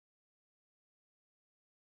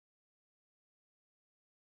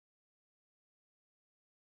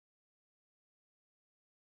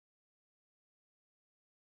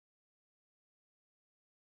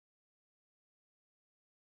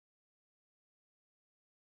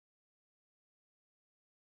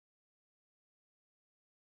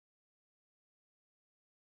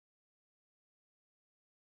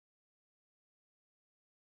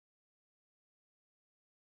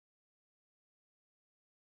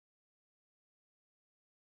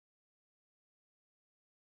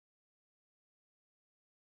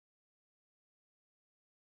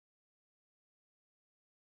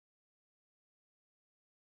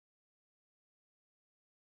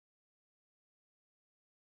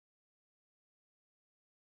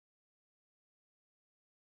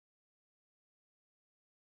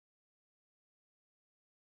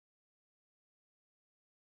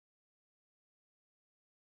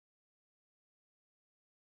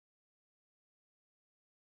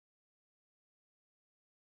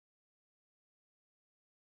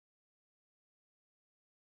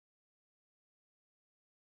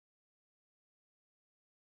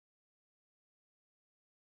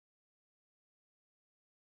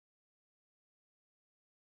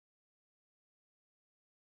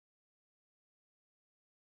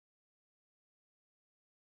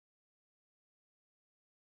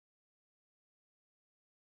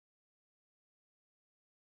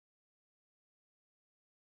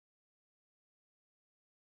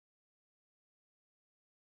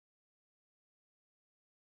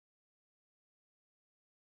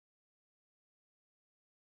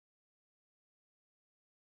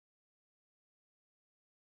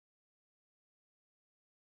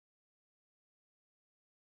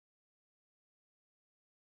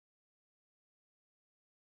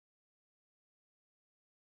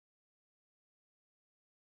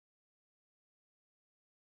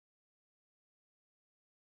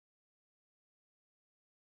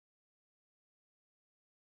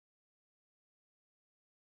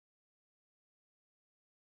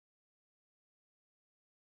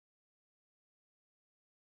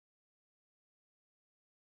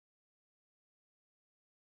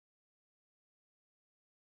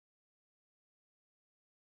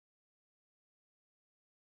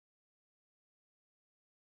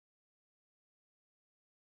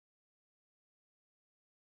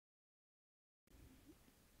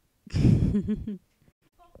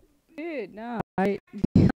Dude, no, I.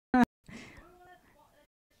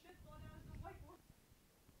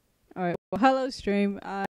 Alright, well, hello, stream.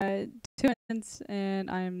 2 minutes, and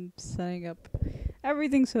I'm setting up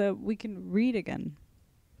everything so that we can read again.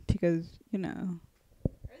 Because,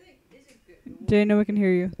 Jay, no one can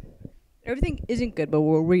hear you. Everything isn't good, but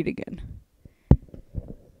we'll read again.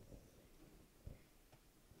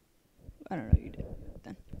 I don't know, you did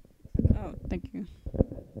then. Oh, thank you.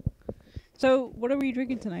 So, what are we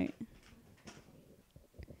drinking tonight?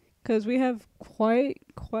 Because we have quite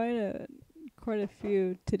a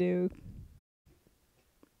few to do.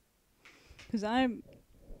 Because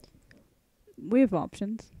we have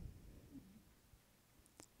options.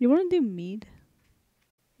 You want to do mead?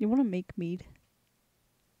 You want to make mead?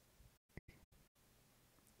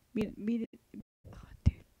 Mead. Oh,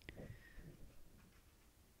 dude.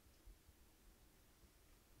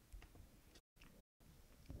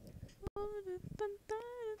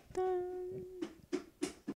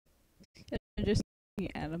 Just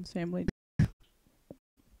Adam's family.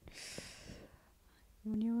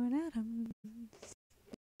 When you were Adams,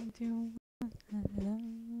 and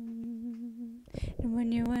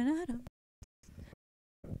when you went Adams.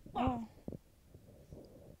 Oh,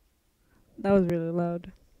 that was really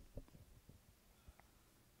loud.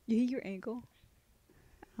 You hit your ankle?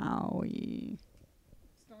 Owie.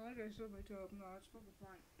 It's not like I showed my toe up. No, it's fucking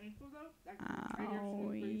fine. Ankle though?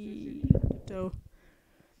 Owie. So,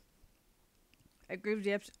 I graved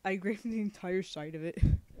the entire side of it.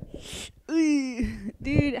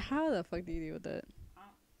 Dude, how the fuck do you deal with that?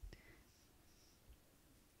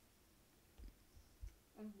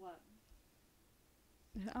 Of what?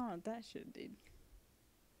 I don't know that shit, dude.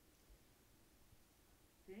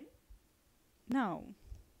 See? No.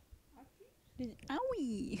 Dude,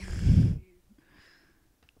 owie.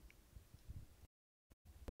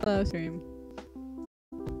 Hello, stream.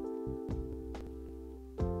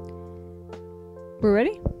 We're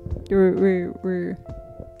ready? We're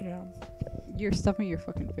Yeah. You're stuffing your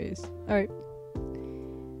fucking face. Alright.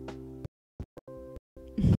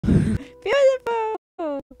 Beautiful!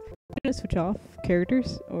 I'm gonna switch off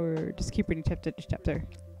characters or just keep reading chapter to chapter.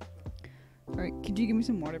 Alright, could you give me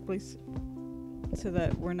some water, please? So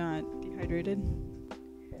that we're not dehydrated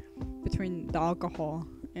between the alcohol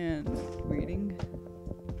and reading.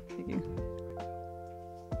 Thank you.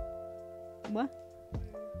 What?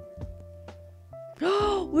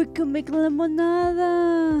 We can make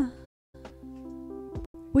limonada!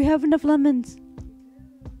 We have enough lemons.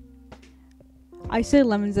 I say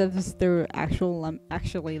lemons as if they're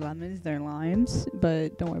actually lemons, they're limes,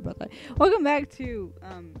 but don't worry about that. Welcome back to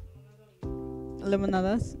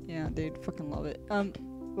Limonadas. Yeah, dude, fucking love it.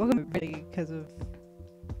 Welcome everybody because of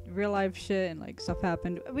real life shit and like stuff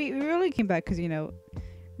happened. We really came back because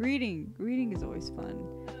reading is always fun.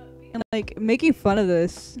 And like making fun of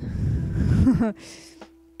this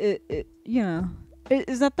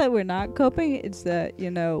it's not that we're not coping, it's that,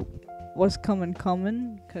 what's coming,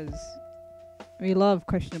 because we love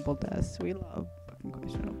questionable deaths. We love fucking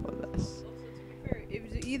questionable deaths. Also, to be fair, it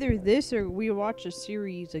was either this or we watch a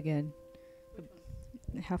series again.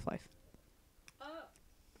 Half-Life.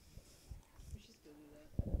 We should still do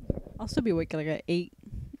that. I'll still be awake like at 8.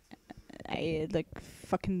 Like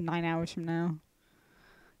fucking 9 hours from now.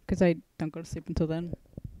 Because I don't go to sleep until then.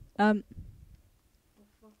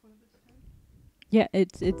 Yeah,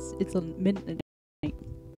 it's a midnight.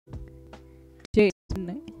 Jay, it's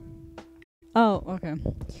midnight. Oh, okay.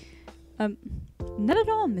 Not at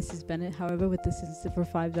all, Mrs. Bennet. However, with this instance for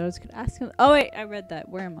 $5, could ask him. Oh wait, I read that.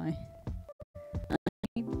 Where am I?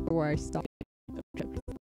 Where I stopped.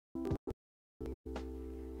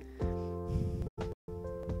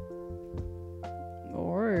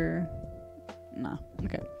 Or nah.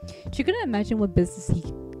 Okay. She couldn't imagine what business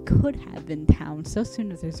he could have in town so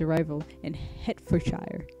soon as his arrival in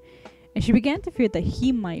Hertfordshire, and she began to fear that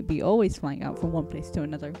he might be always flying out from one place to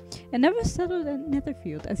another, and never settled at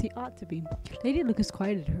Netherfield as he ought to be. Lady Lucas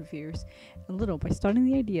quieted her fears a little by starting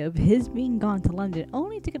the idea of his being gone to London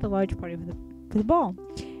only to get a large party for the ball,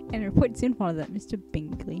 and a report soon followed that Mr.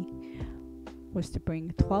 Bingley was to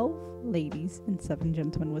bring 12 ladies and 7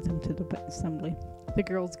 gentlemen with him to the assembly. The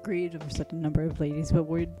girls grieved over such a number of ladies, but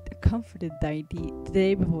were comforted the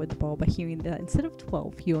day before the ball by hearing that instead of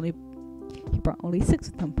 12, he brought only 6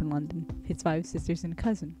 with him from London, his 5 sisters and a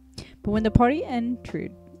cousin. But when the party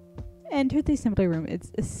entered the assembly room, it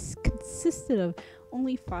consisted of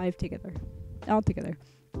only 5 altogether.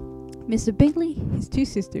 Mr. Bingley, his 2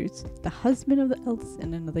 sisters, the husband of the eldest,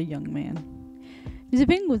 and another young man. Mr.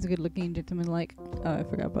 Bingley was a good-looking gentleman, I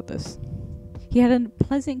forgot about this. He had a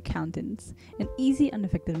pleasant countenance and easy,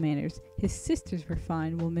 unaffected manners. His sisters were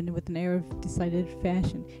fine women with an air of decided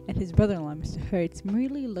fashion, and his brother-in-law, Mr. Hertz,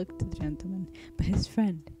 merely looked the gentleman. But his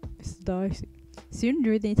friend, Mr. Darcy, soon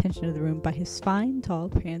drew the attention of the room by his fine, tall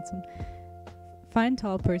person,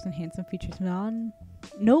 handsome features,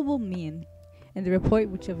 noble mien, and the report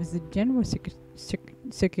which of his general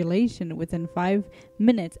circulation within 5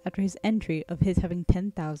 minutes after his entry of his having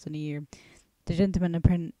 10,000 a year. The gentleman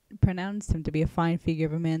pronounced him to be a fine figure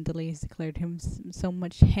of a man. The ladies declared him so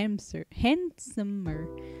much handsomer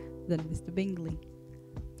than Mr. Bingley,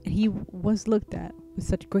 and he was looked at with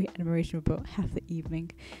such great admiration about half the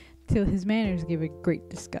evening, till his manners gave a great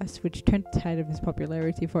disgust, which turned the tide of his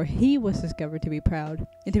popularity, for he was discovered to be proud,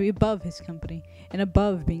 and to be above his company, and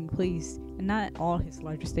above being pleased, and not all his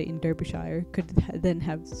large estate in Derbyshire could then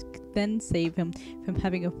save him from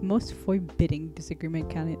having a most forbidding disagreement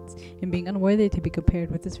countenance, and being unworthy to be compared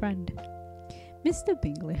with his friend. Mr.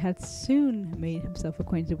 Bingley had soon made himself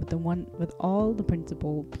acquainted with all the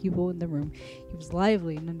principal people in the room. He was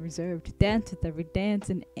lively and unreserved, danced with every dance,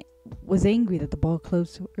 and was angry that the ball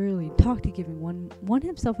closed so early, talked of giving one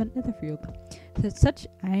himself an Netherfield. Such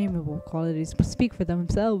amiable qualities must speak for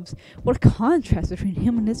themselves. What a contrast between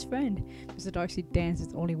him and his friend! Mr. Darcy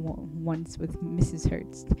danced only once with Mrs.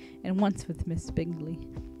 Hertz, and once with Miss Bingley,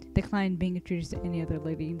 declined being introduced to any other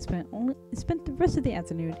lady, and spent the rest of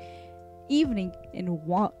the evening in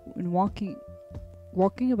walking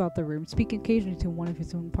about the room, speaking occasionally to one of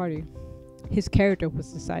his own party. His character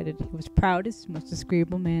was decided. He was proudest, most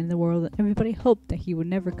disagreeable man in the world, and everybody hoped that he would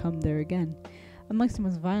never come there again. Amongst the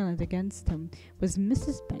most violent against him was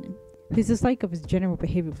Mrs. Bennet, whose dislike of his general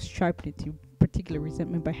behaviour was sharpened into particular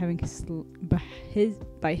resentment by his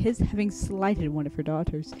having slighted one of her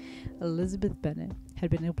daughters. Elizabeth Bennet had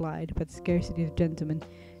been obliged, by the scarcity of gentlemen,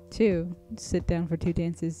 to sit down for 2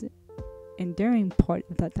 dances, and during part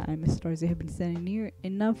of that time Mr. Darcy had been standing near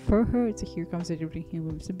enough for her to hear conversation between him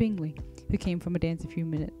and Mr. Bingley, who came from a dance a few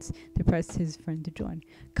minutes to press his friend to join.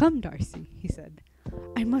 "Come, Darcy," he said,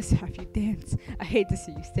 "I must have you dance. I hate to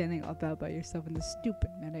see you standing all about by yourself in this stupid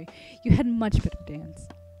manner. You had much better dance."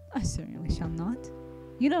 "I certainly shall not.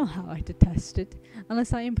 You know how I detest it.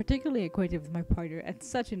 Unless I am particularly acquainted with my partner at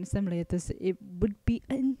such an assembly as this, it would be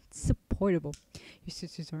insupportable. Your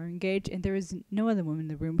sisters are engaged, and there is no other woman in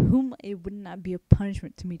the room whom it would not be a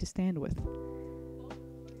punishment to me to stand with."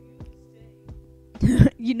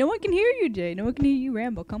 No one can hear you, Jay. No one can hear you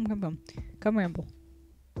ramble. Come ramble.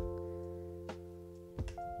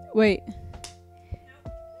 Wait.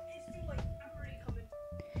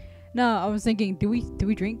 No, I was thinking, do we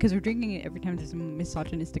drink? Because we're drinking it every time there's a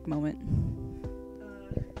misogynistic moment.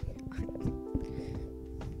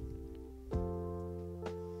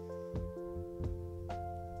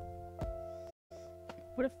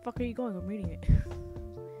 Where the fuck are you going? I'm reading it.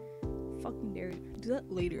 Fucking dare you. Do that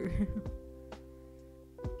later.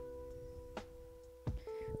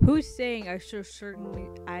 Who's saying I should certainly...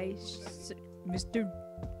 Mr.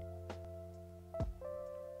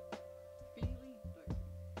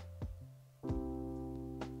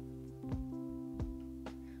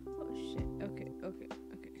 Okay.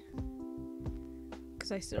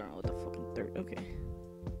 Because I still don't know what the fucking third. Okay.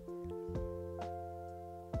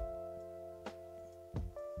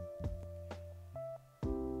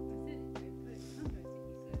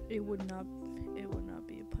 It would not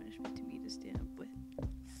be a punishment to me to stand up with.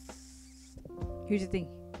 Here's the thing.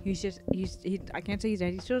 I can't say he's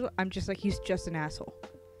antisocial. I'm just like, he's just an asshole.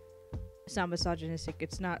 It's not misogynistic.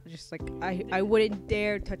 It's not just like, I wouldn't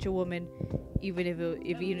dare touch a woman, even if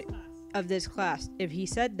of this class. If he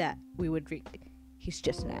said that, we would drink. He's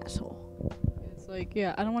just an asshole. It's like,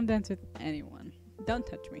 yeah, I don't want to dance with anyone. Don't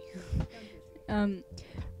touch me.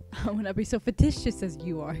 I will not be so fictitious as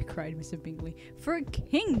you are, cried Mr. Bingley. For a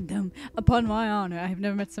kingdom! Upon my honour, I have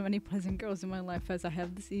never met so many pleasant girls in my life as I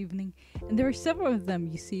have this evening, and there are several of them,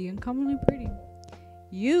 you see, uncommonly pretty.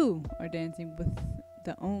 You are dancing with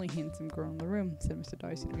the only handsome girl in the room, said Mr.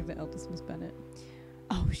 Darcy to the eldest Miss Bennet.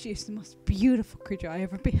 Oh, she is the most beautiful creature I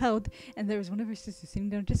ever beheld, and there is one of her sisters sitting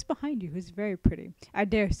down just behind you who is very pretty. I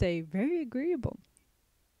dare say, very agreeable.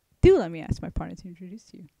 Do let me ask my partner to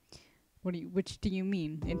introduce you. Which do you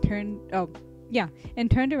mean? And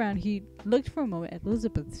turned around, he looked for a moment at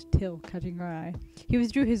Elizabeth's till, catching her eye. He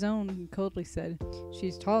withdrew his own and coldly said, "She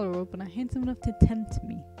is tolerable, but not handsome enough to tempt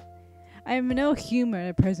me. I am in no humour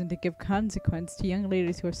at present to give consequence to young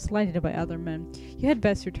ladies who are slighted by other men. You had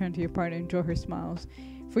best return to your partner and enjoy her smiles,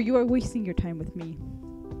 for you are wasting your time with me."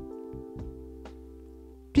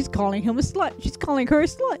 She's calling him a slut. She's calling her a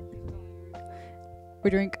slut.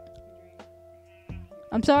 We drink.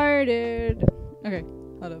 I'm sorry, dude. Okay,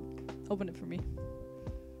 hold up. Open it for me.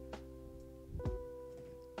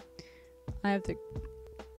 I have to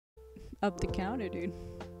up the counter, dude.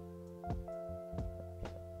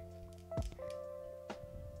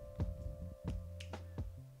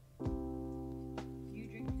 You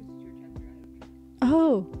drink because it's your chapter. I don't drink.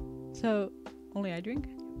 Oh, so only I drink?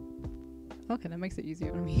 Okay, that makes it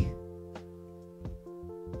easier on me.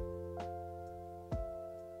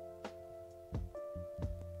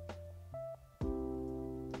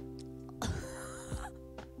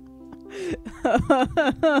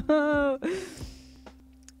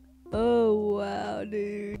 Oh wow,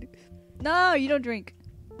 dude. No, you don't drink.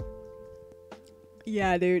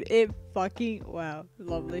 Yeah, dude. It fucking wow,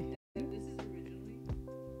 lovely. This is originally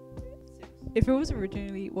 6. If it was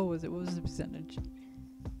originally, what was it? What was the percentage?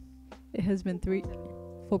 It has been 3,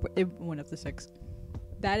 4. It went up to 6.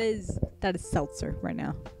 That is seltzer right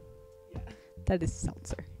now. Yeah. That is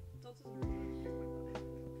seltzer. Seltzer's originally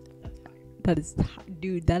 3.5. That's fire. That is,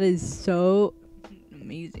 dude. That is so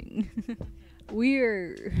amazing.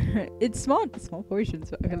 It's small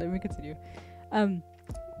portions. Okay, let me continue.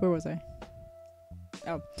 Where was I?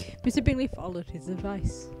 Oh, Mr. Bingley followed his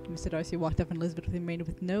advice. Mr. Darcy walked up, and Elizabeth remained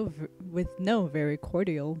with no very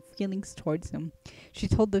cordial feelings towards him. She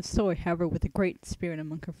told the story, however, with a great spirit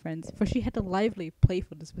among her friends, for she had a lively,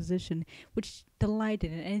 playful disposition, which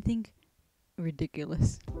delighted in anything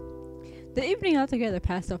ridiculous. The evening altogether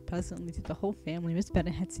passed off pleasantly to the whole family. Miss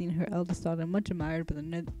Bennet had seen her eldest daughter much admired by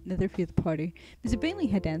the Netherfield party. Mr. Bingley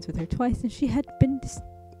had danced with her twice, and she had been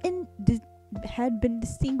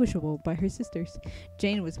distinguishable by her sisters.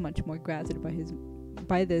 Jane was much more gratified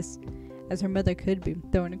by this, as her mother could be,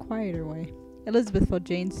 though in a quieter way. Elizabeth felt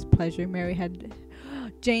Jane's pleasure.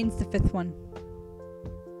 Jane's the 5th one.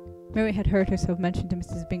 Mary had heard herself mentioned to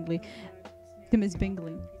Miss Bingley,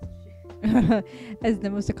 as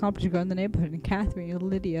the most accomplished girl in the neighborhood, and Catherine and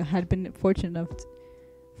Lydia had been fortunate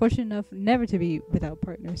enough never to be without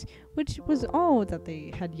partners, which was all that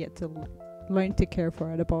they had yet to learn to care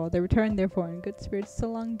for at a ball. They returned, therefore, in good spirits to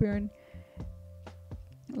Longbourn,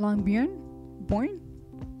 the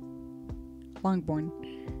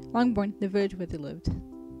village where they lived,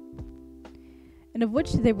 and of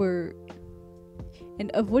which they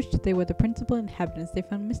were the principal inhabitants. They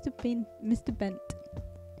found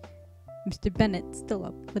Mr. Bennet still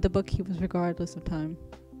up with a book. He was regardless of time,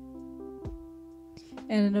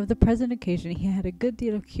 and of the present occasion he had a good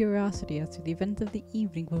deal of curiosity as to the events of the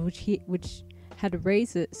evening, which had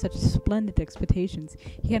raised such splendid expectations.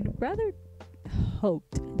 He had rather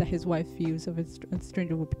hoped that his wife's views of his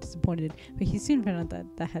stranger would be disappointed, but he soon found out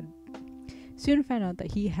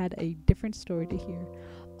that he had a different story to hear.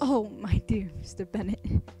 "Oh, my dear Mr.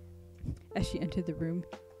 Bennet," as she entered the room,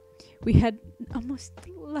 "we had a most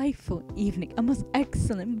delightful evening, a most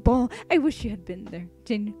excellent ball. I wish you had been there.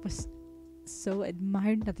 Jane was so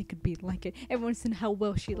admired, nothing could be like it. Everyone said how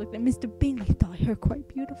well she looked, and Mr. Bingley thought her quite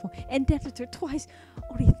beautiful, and danced with her twice.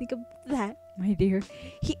 What do you think of that, my dear?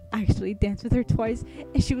 He actually danced with her twice,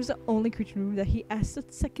 and she was the only creature in the room that he asked a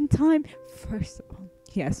second time. First of all,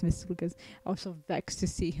 he asked Miss Lucas. I was so vexed to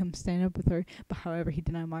see him stand up with her, but however, he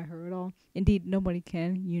did not admire her at all. Indeed, nobody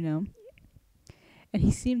can, you know. And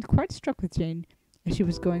he seemed quite struck with Jane as she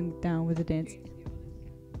was going down with the dance."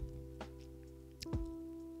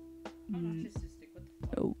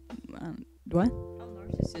 What?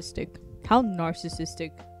 How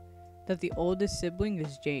narcissistic that the oldest sibling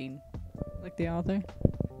is Jane. Like the author?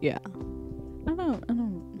 Yeah. I don't.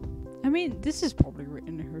 I mean, this is probably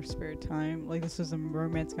written in her spare time. Like, this was a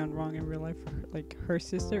romance gone wrong in real life for her, like her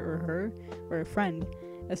sister or her or a friend.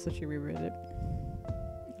 That's what she reread it.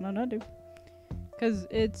 I don't know, dude. Because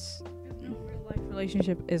it's No real life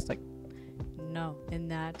relationship is like, no, in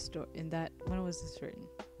that story, when was this written?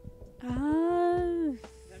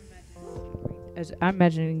 As I'm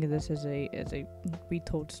imagining this as a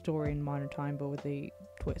retold story in modern time, but with a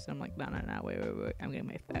twist. I'm like, no, wait, I'm getting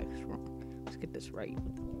my facts wrong. Let's get this right.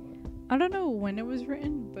 I don't know when it was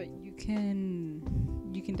written, but you can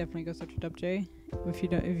definitely go search it up, Jay. If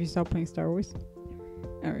you stop playing Star Wars.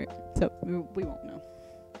 All right, so we won't know,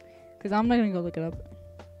 cause I'm not gonna go look it up.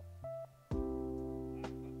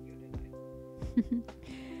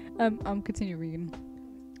 Continue reading.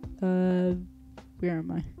 Where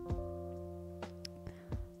am I?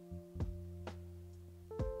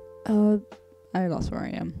 I lost where I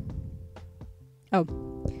am. Oh.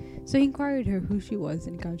 So he inquired her who she was,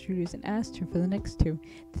 and got introduced, and asked her for the next 2.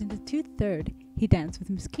 Then the 2/3 he danced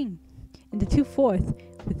with Miss King, and the 2/4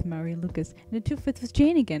 with Mary Lucas, and the 2/5 with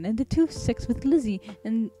Jane again, and the 2/6 with Lizzie,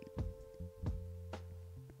 and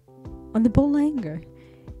on the Boulanger.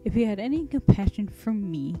 If he had any compassion for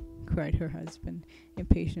me, cried her husband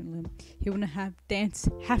impatiently. He wouldn't have danced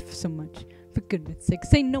half so much. For goodness sake,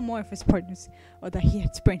 say no more of his partners, or that he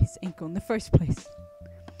had sprained his ankle in the first place.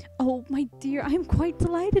 Oh, my dear, I am quite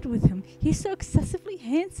delighted with him. He is so excessively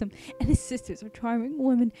handsome, and his sisters are charming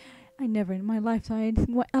women. I never in my life saw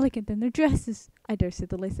anything more elegant than their dresses. I dare say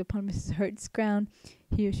the lace upon Mrs. Hurt's gown.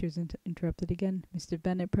 Here she was interrupted again. Mr.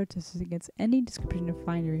 Bennet protested against any description of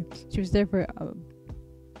finery.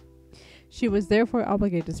 She was therefore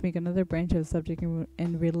obligated to speak another branch of the subject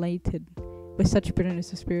and related, with such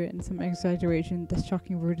bitterness of spirit and some exaggeration, the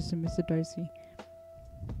shocking rudeness of Mr. Darcy.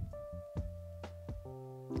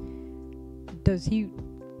 Does he...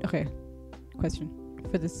 Okay, question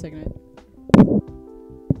for this segment.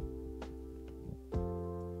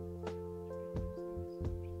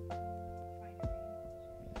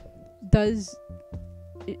 Does...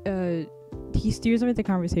 he steers away the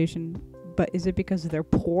conversation, but is it because they're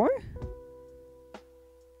poor?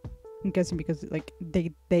 I'm guessing because, like,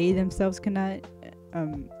 they themselves cannot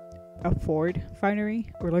afford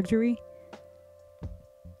finery or luxury.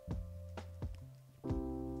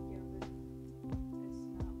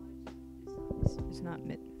 It's not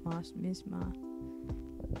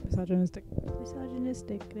misogynistic.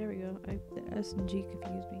 Misogynistic. There we go. The S and G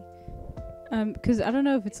confused me. Because I don't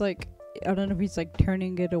know if it's like, I don't know if he's like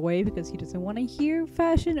turning it away because he doesn't want to hear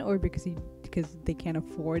fashion, or because they can't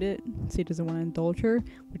afford it, so he doesn't want to indulge her,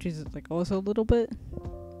 which is like also a little bit.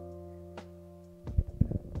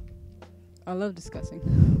 I love discussing.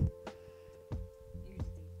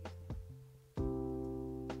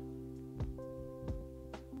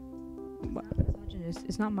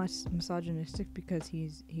 It's not misogynistic because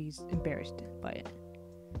he's embarrassed by it.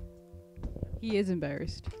 He is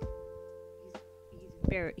embarrassed.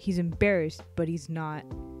 He's embarrassed, but he's not.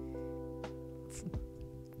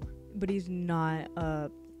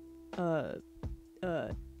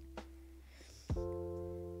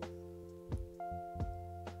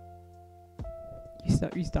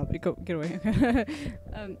 You stop it. Go get away.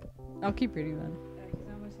 I'll keep reading then.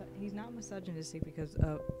 He's not misogynistic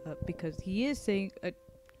because he is saying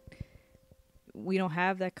we don't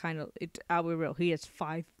have that kind of. I'll be real. He has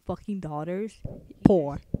 5 fucking daughters.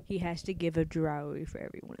 Poor. He has to give a dowry for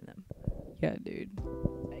every one of them. Yeah, dude.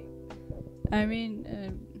 I mean,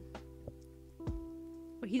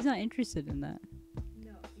 he's not interested in that.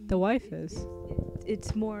 No, the wife is.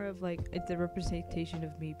 It's more of like it's a representation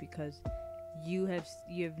of me because you have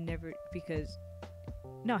never because.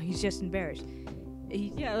 No, he's just embarrassed.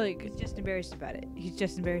 He's just embarrassed about it. He's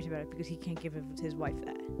just embarrassed about it because he can't give his wife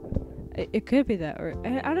that. It could be that, or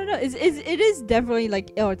I don't know. It is definitely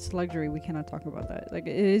like, oh, it's luxury. We cannot talk about that. Like,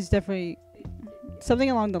 it is definitely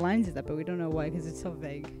something along the lines of that, but we don't know why because it's so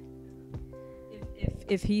vague.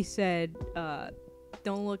 If he said,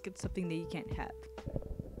 "Don't look at something that you can't have,"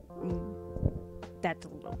 that's a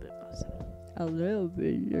little bit misogynistic. A little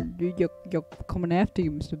bit. You're coming after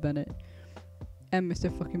you, Mr. Bennet, and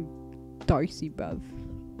Mr. fucking Darcy, bruv.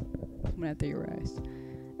 Coming after your ass.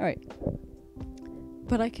 All right.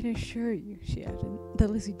 But I can assure you, she added, that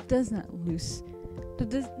Lizzie does not lose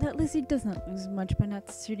much by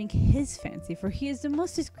not suiting his fancy, for he is the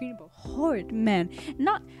most disagreeable, horrid man,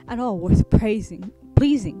 not at all worth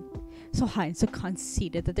pleasing, so high and so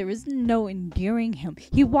conceited that there is no enduring him.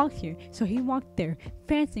 He walked here, so he walked there,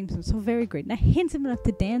 fancying himself so very great, not handsome enough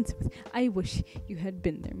to dance with. I wish you had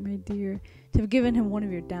been there, my dear, to have given him one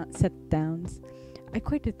of your set downs. I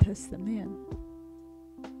quite detest the man.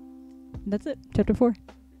 That's it. Chapter 4.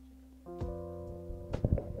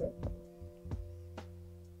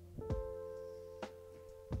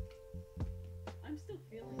 I'm still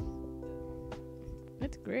feeling it.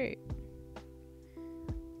 It's great.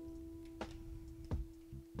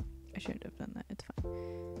 I shouldn't have done that. It's fine.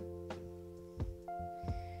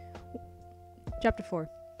 Chapter 4.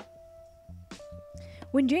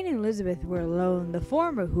 When Jane and Elizabeth were alone, the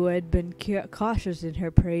former, who had been cautious in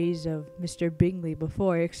her praise of Mr. Bingley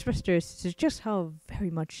before, expressed to her sisters just how very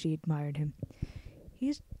much she admired him. "He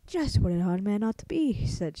is just what an odd man ought to be,"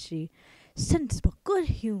 said she. "Sensible,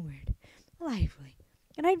 good-humoured, lively,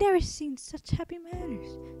 and I never seen such happy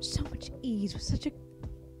manners, so much ease, with such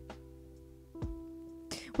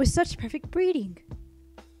perfect breeding.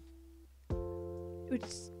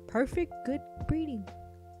 It's perfect, good breeding."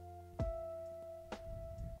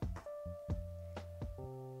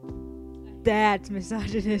 That's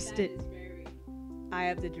misogynistic. That is very... I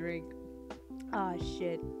have the drink. Ah,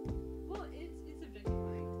 shit. Well, it's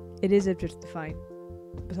objectifying. It is objectifying.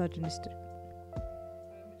 Misogynistic.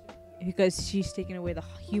 Because she's taking away the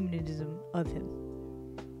humanism of him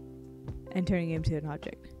and turning him into an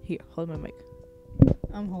object. Here, hold my mic.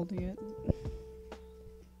 I'm holding it.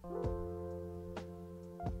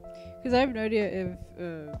 Because I have no idea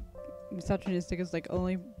if misogynistic is like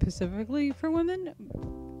only specifically for women,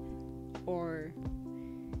 or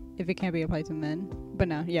if it can be applied to men. But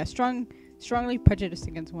no, yeah, strongly prejudiced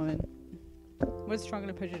against women. What's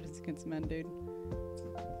strongly prejudiced against men, dude?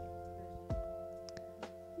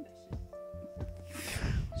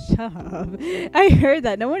 Shut up. I heard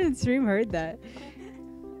that. No one in stream heard that.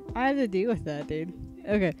 I have to deal with that, dude.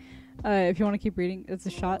 Okay. If you want to keep reading, it's a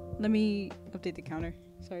shot. Let me update the counter.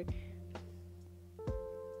 Sorry.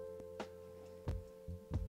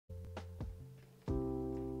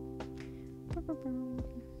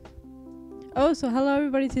 Oh, so hello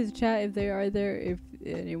everybody to the chat if they are there, if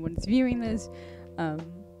anyone's viewing this.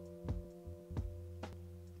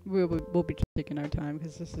 We'll be taking our time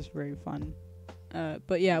because this is very fun.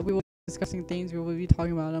 But yeah, we will be discussing things. We will be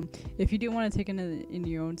talking about them. If you do want to take in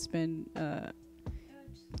your own spin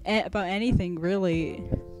about anything, really,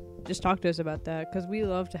 Just talk to us about that, because we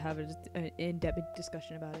love to have an in-depth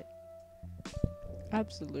discussion about it.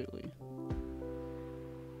 absolutely.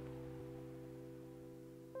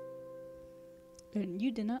 And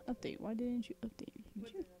you did not update. Why didn't you update?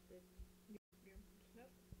 Did you?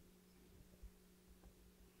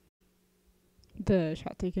 The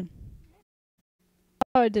shot taken.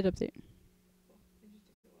 Oh, I did update.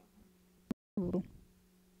 A little.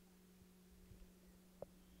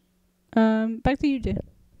 Back to you, Jay.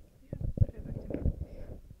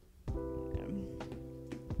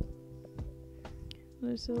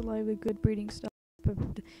 There's so lively, good breeding stuff. But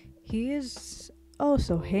he is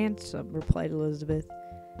so handsome, replied Elizabeth.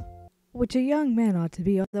 Which a young man ought to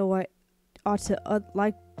be, otherwise ought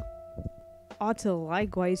to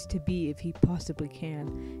likewise to be if he possibly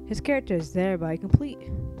can. His character is thereby complete.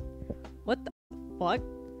 What the fuck?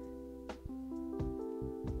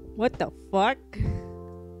 What the fuck?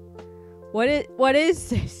 What is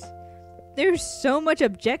this? There's so much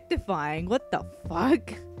objectifying. What the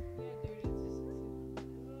fuck?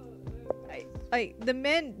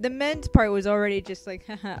 The men's part was already just like,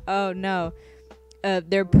 oh no,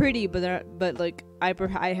 they're pretty, but like I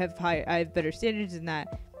have better standards than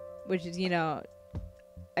that, which is,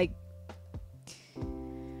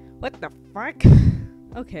 what the fuck?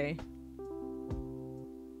 Okay.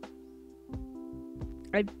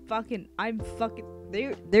 I'm fucking.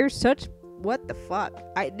 They're such. What the fuck?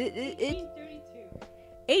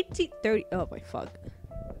 1830. Oh my fuck.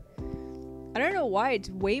 I don't know why it's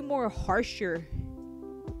way more harsher.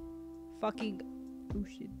 Fucking. Oh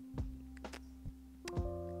shit.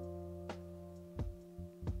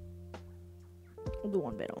 I'll do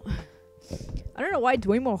one battle. I don't know why it's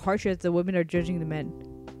way more harsher as the women are judging the men.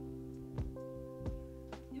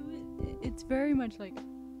 It's very much like,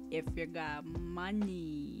 if you got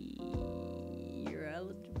money, you're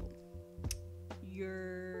eligible.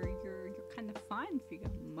 You're kind of fine if you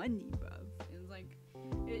got money, bruv. It's like,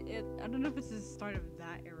 I don't know if it's the start of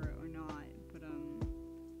that era or not, but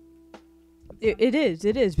It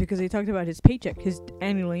is because they talked about his paycheck, his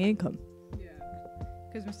annual income. Yeah,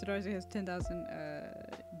 because Mr. Darcy has 10,000.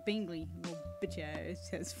 Bingley, little bitch ass,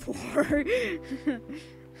 has 4.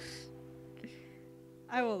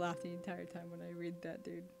 I will laugh the entire time when I read that,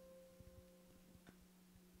 dude.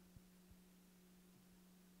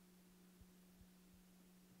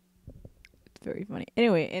 It's very funny.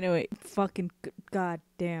 Anyway, fucking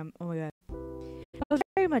goddamn. Oh my god. I was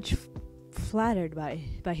very much flattered by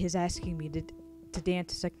his asking me to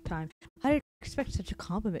dance a second time. I didn't expect such a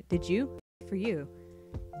compliment. Did you? For you.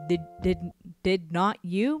 Did not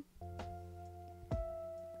you?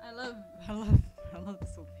 I love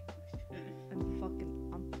this whole thing. I'm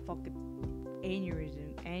fucking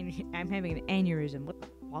aneurysm. I'm having an aneurysm. What the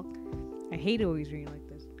fuck? I hate always reading like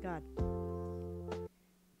this. God.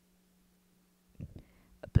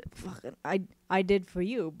 But fucking, I did for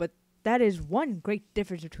you, but that is one great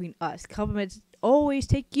difference between us. Compliments always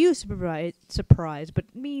take you surprise,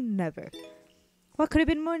 but me never. What could have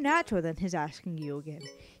been more natural than his asking you again?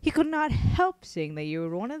 He could not help seeing that you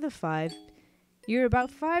were one of the 5. You're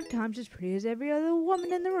about 5 times as pretty as every other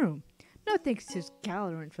woman in the room. No thanks to his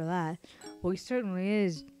gallant for that. Well, he certainly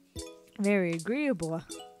is very agreeable.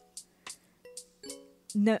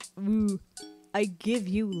 No, I give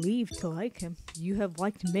you leave to like him. You have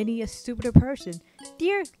liked many a stupider person.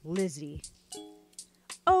 Dear Lizzie.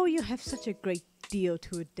 Oh, you have such a great deal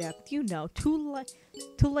to adapt, to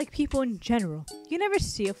like people in general. You never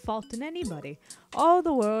see a fault in anybody. All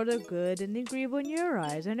the world are good and agreeable in your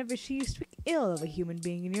eyes. I never see you speak ill of a human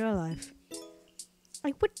being in your life.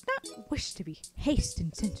 I would not wish to be hasty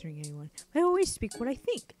in censoring anyone. I always speak what I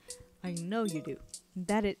think. I know you do.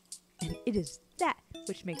 And it is that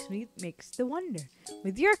which makes the wonder.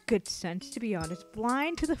 With your good sense, to be honest,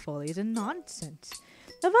 blind to the follies and nonsense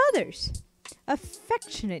of others.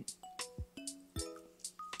 Affection,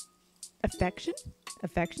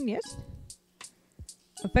 yes.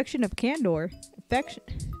 Affection of candor. Affection.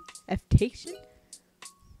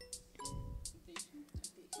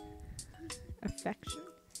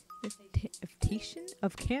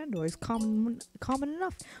 Of candor is common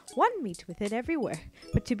enough. One meets with it everywhere.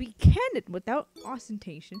 But to be candid without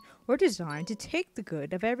ostentation or design to take the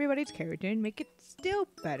good of everybody's character and make it still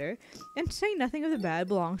better, and say nothing of the bad,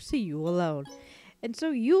 belongs to you alone. And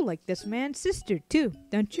so you like this man's sister too,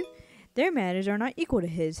 don't you? Their manners are not equal to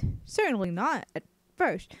his. Certainly not at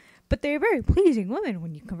first. But they are very pleasing women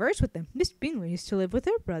when you converse with them. Miss Bingley is to live with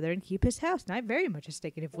her brother and keep his house, and I very much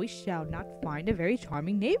mistaken if we shall not find a very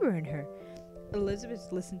charming neighbour in her.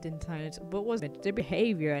 Elizabeth listened in silence, but was their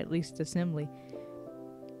behaviour at least assembly.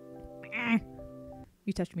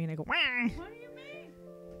 You touch me and I go, wah! What do you mean?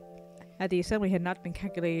 At the assembly had not been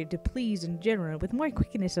calculated to please in general, with more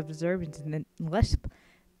quickness of observance and less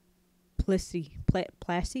placy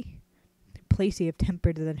of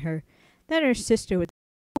temper than her sister with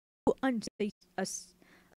unassailed.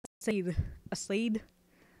 See,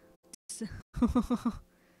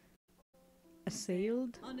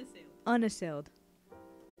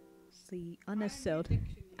 unassailed.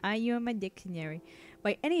 I you in my dictionary.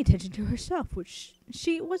 By any attention to herself, which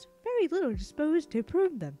she was very little disposed to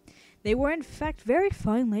approve them. They were in fact very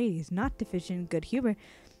fine ladies, not deficient in good humour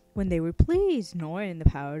when they were pleased, nor in the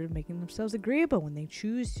power of making themselves agreeable when they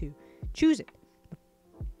choose it.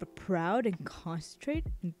 But proud and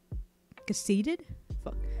conceited,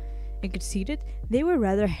 they were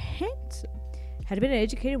rather handsome. Had been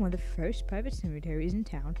educated in one of the first private seminaries in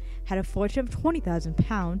town, had a fortune of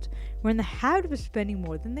 £20,000, were in the habit of spending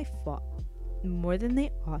more than they ought, and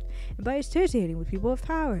by associating with people of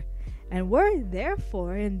power, and were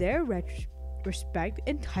therefore, in their respect,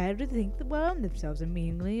 entitled to think well of themselves and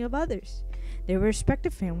meanly of others. They were a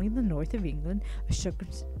respected family in the north of England, a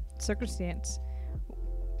circumstance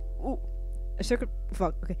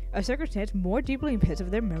more deeply impressive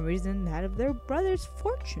of their memories than that of their brother's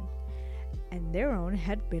fortune, and their own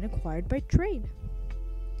had been acquired by trade.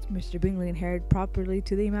 Mr. Bingley inherited property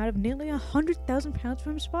to the amount of nearly £100,000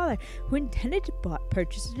 from his father, who intended to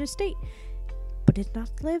purchase an estate, but did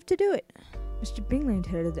not live to do it. Mr. Bingley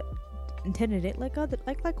intended it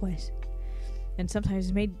likewise, and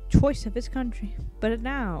sometimes made choice of his country. But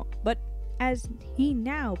as he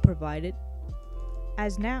now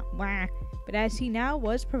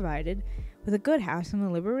was provided with a good house and the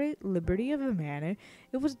liberty of a manor,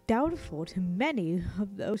 it was doubtful to many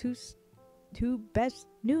of those who best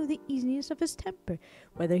knew the easiness of his temper,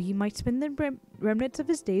 whether he might spend the remnants of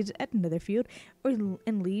his days at Netherfield,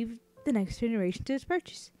 and leave the next generation to his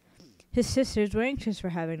purchase. His sisters were anxious for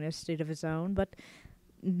having an estate of his own, but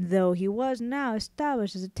though he was now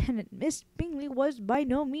established as a tenant, Miss Bingley was by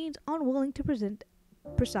no means unwilling to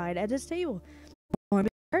preside at his table. Or Miss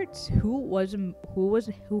Hertz, who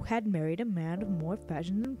had married a man of more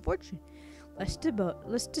fashion than fortune, less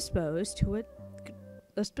disposed to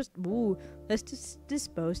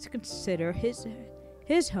consider his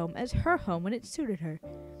home as her home when it suited her.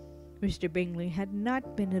 Mr. Bingley had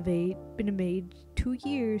not been a maid 2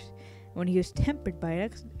 years when he was tempted by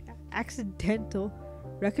an accidental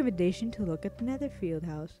recommendation to look at the Netherfield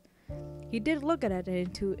house. He did look at it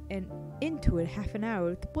and into it half an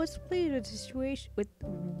hour. Was pleased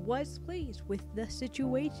with the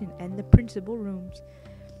situation and the principal rooms.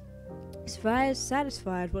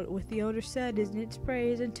 Satisfied with the owner said in its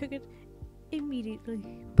praise, and took it immediately.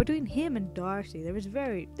 Between him and Darcy there was a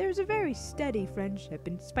very steady friendship,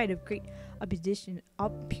 in spite of great opposition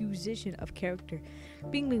of character.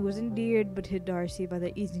 Bingley was endeared to Darcy by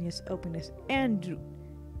the easiness, openness, and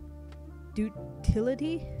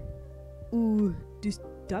ductility.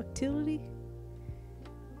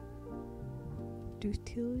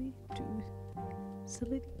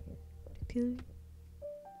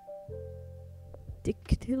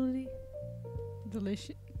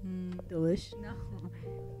 Delicious. Delicious. No.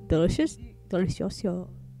 Delicious. Delicioso.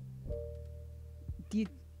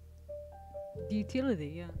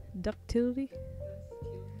 Utility, yeah. Ductility.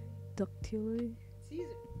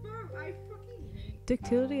 Caesar. Bro, I fucking hate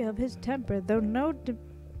Ductility of his temper, though no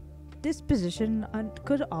disposition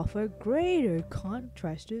could offer greater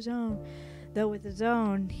contrast to his own. Though with his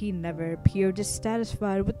own he never appeared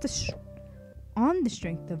dissatisfied with on the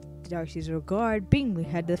strength of Darcy's regard, Bingley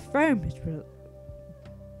had the firmest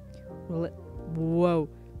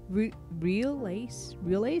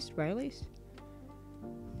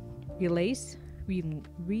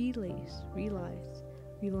relents,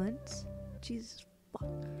 Jesus fuck,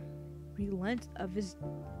 relents of his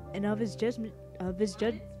judgment of his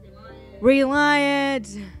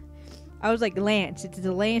reliance. I was like Lance. It's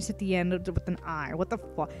the Lance at the end with an I. What the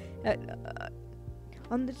fuck?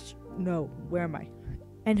 On this, no, where am I?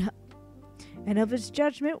 And of his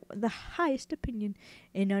judgment, the highest opinion.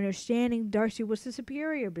 In understanding, Darcy was the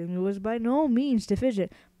superior. Bingley was by no means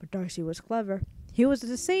deficient, but Darcy was clever. He was at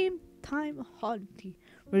the same time haughty,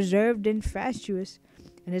 reserved, and fatuous,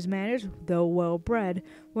 and his manners, though well-bred,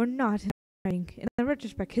 were not inviting. In the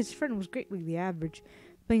retrospect, his friend was greatly the average.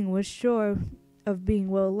 Bingley was sure of being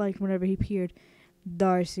well-liked whenever he appeared.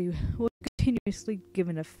 Darcy was continuously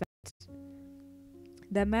given offence.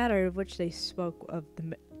 That matter of which they spoke of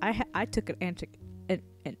the... I took an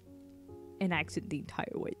accent the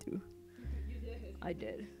entire way through. You did. I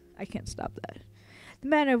did. I can't stop that. The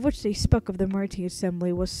manner of which they spoke of the Marty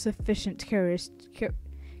assembly was sufficient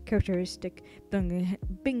characteristic.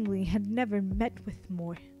 Bingley had never met with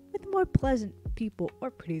more pleasant people or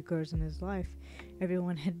pretty girls in his life.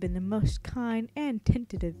 Everyone had been the most kind and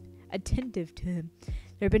attentive to him.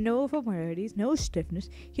 There had been no formalities, no stiffness.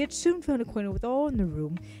 He had soon found acquainted with all in the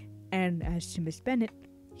room, and as to Miss Bennet,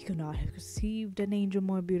 he could not have conceived an angel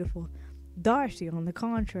more beautiful. Darcy, on the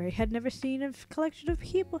contrary, had never seen a collection of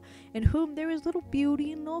people in whom there was little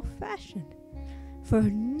beauty and no fashion, for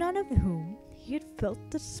none of whom he had felt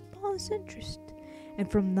the smallest interest, and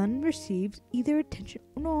from none received either attention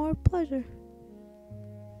nor pleasure.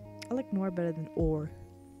 I like nor better than or.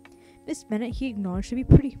 Miss Bennet he acknowledged to be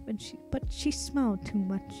pretty, but she smiled too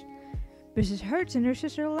much. Mrs. Hertz and her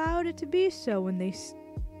sister allowed it to be so, and they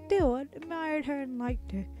still admired her and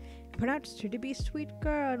liked her, and pronounced her to be a sweet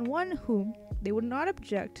girl, and one whom they would not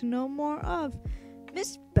object to know more of.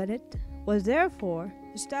 Miss Bennet was therefore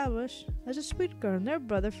established as a sweet girl, and their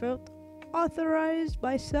brother felt authorized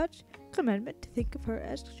by such commandment to think of her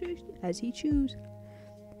as he choose.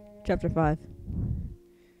 Chapter 5.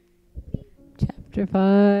 Chapter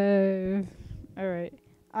 5. Alright.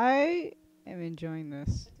 I am enjoying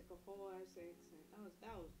this. I took a whole essay.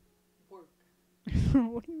 That was work.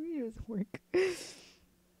 What do you mean it was work? Look at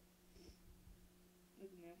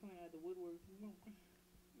me, I'm coming out of the woodwork.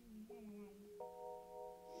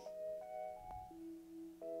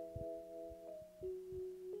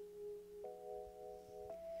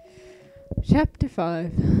 Chapter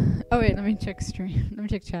 5. Oh wait, let me check stream. Let me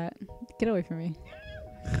check chat. Get away from me.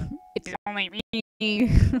 It's only me.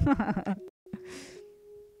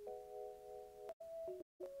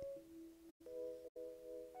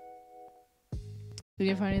 Did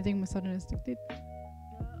you find anything misogynistic, dude?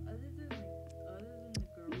 Other than the girls put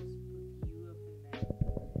you up in that.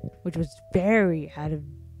 Which was very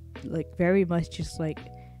very much just like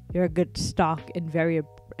you're a good stock and very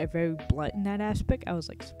blunt in that aspect. I was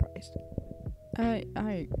like surprised. Yeah. Okay.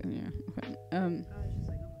 I was just like, oh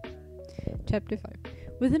my god. Chapter 5.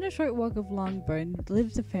 Within a short walk of Longbourn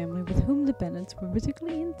lives a family with whom the Bennets were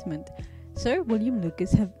particularly intimate. Sir William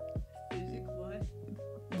Lucas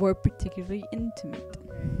were particularly intimate.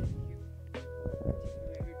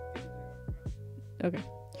 Okay.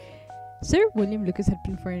 Sir William Lucas had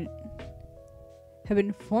been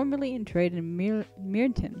formerly in trade in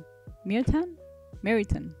Meryton,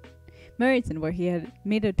 where he had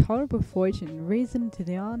made a tolerable fortune and risen to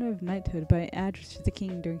the honor of knighthood by address to the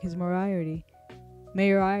king during his mayoralty.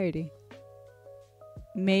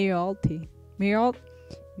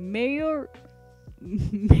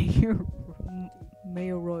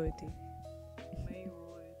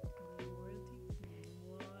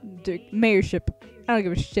 Mayorship. I don't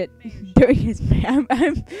give a shit. During his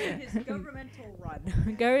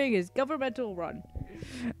governmental run.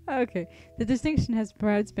 Okay. The distinction has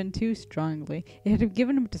perhaps been too strongly. It had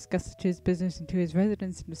given him disgust to his business and to his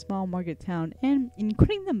residence in a small market town, and in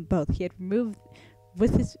quitting them both, he had removed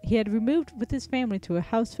with his family to a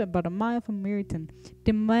house about a mile from Meryton,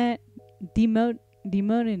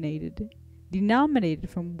 denominated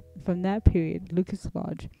from that period Lucas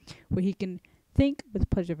Lodge, where he can think with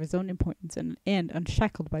pleasure of his own importance and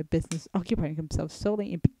unshackled by business, occupying himself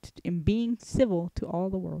solely in being civil to all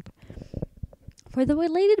the world. For though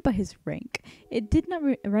elated by his rank, it did not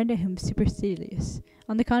render him supercilious.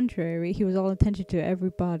 On the contrary, he was all attention to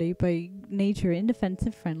everybody, by nature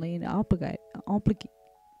inoffensive, friendly, and obliging.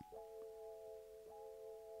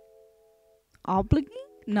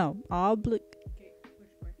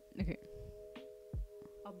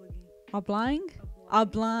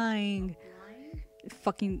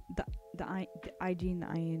 Fucking the IG and the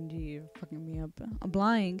ING are fucking me up.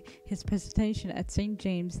 Oblying, his presentation at St.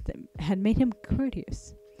 James had made him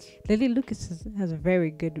courteous. Lady Lucas has a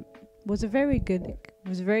very good was a very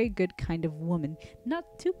good kind of woman,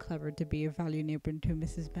 not too clever to be a valued neighbor to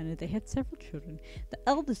Mrs. Bennet. They had several children. The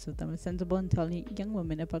eldest of them, a sensible, intelligent young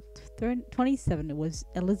woman about 27, was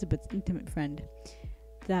Elizabeth's intimate friend.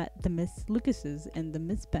 That the Miss Lucases and the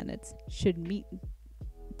Miss Bennets should meet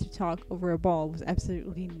to talk over a ball was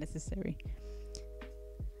absolutely necessary.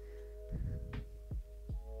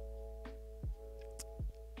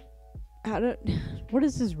 What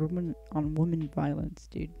is this woman on woman violence,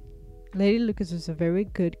 dude? Lady Lucas was a very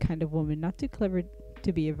good kind of woman, not too clever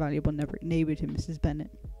to be a valuable neighbor to Mrs.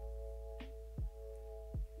 Bennet.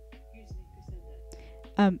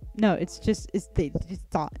 No, it's the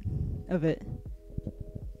thought of it.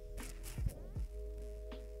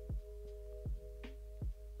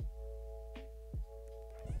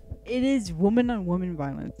 It is woman on woman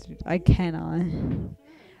violence, dude. I cannot.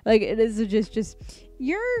 Like, it is just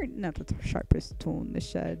you're not the sharpest tool in the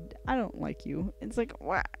shed. I don't like you. It's like,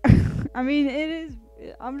 what? I mean, it is.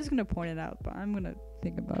 I'm just gonna point it out, but I'm gonna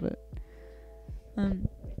think about it.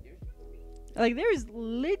 Like, there's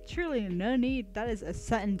literally no need. That is a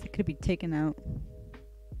sentence that could be taken out.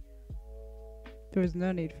 There was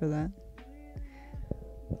no need for that.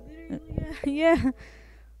 Yeah.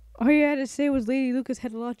 All you had to say was Lady Lucas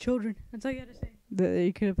had a lot of children. That's all you had to say.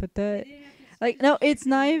 You could have put that. Like, no, it's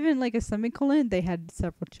not even like a semicolon. They had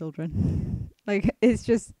several children. Like, it's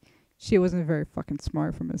just, she wasn't very fucking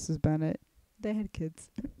smart for Mrs. Bennet. They had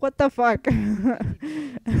kids. What the fuck?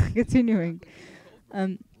 Continuing.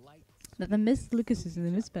 That the Miss Lucases and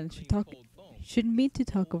the Miss Bennet should meet to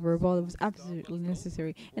talk over a ball that was absolutely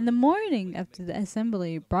necessary. In the morning after the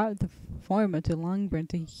assembly brought the former to Longbourn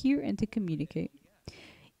to hear and to communicate.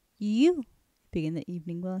 You begin the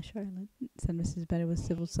evening well, Charlotte, said Mrs. Bennet with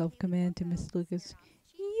civil self-command to Miss Lucas.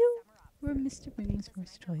 You were Mr. Bingley's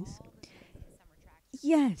first choice.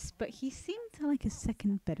 Yes, but he seemed to like a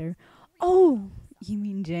second better. Oh, you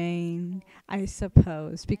mean Jane, I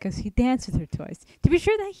suppose, because he danced with her twice. To be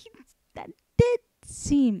sure, that did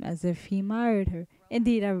seem as if he admired her.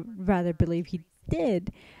 Indeed, I rather believe he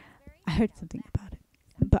did. I heard something about it,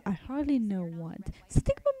 but I hardly know what.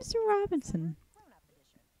 Something about Mr. Robinson.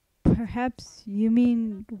 Perhaps you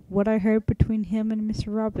mean what I heard between him and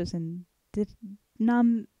Mr. Robinson. Did not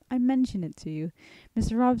I mention it to you?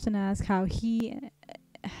 Mr. Robinson asked how he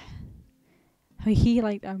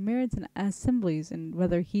liked our marriages and assemblies, and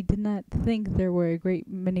whether he did not think there were a great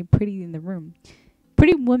many pretty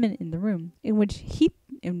women in the room, in which he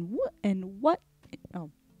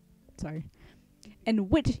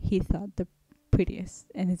thought the prettiest.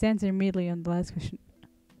 And his answer immediately on the last question.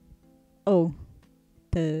 Oh.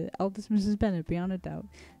 The eldest Mrs. Bennet, beyond a doubt.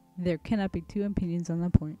 There cannot be two opinions on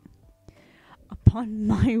that point. Upon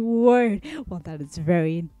my word! Well, that is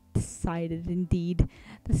very decided indeed.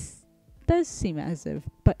 This does seem as if,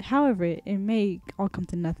 but however, it may all come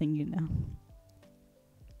to nothing, you know.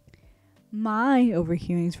 My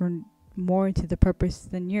overhearings were more to the purpose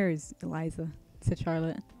than yours, Eliza, said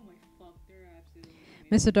Charlotte. Oh my fuck, they're absolutely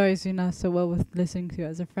Mr. Darcy not so well with listening to you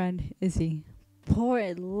as a friend, is he? Poor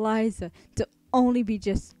Eliza, to only be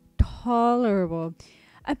just tolerable.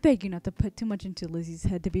 I beg you not to put too much into Lizzie's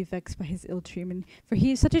head to be vexed by his ill treatment, for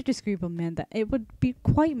he is such a disagreeable man that it would be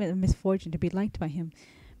quite a misfortune to be liked by him.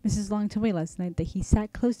 Mrs. Long told me last night that he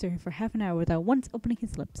sat close to her for half an hour without once opening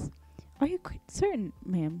his lips. Are you quite certain,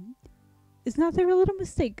 ma'am? Is not there a little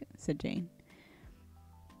mistake? Said Jane.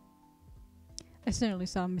 I certainly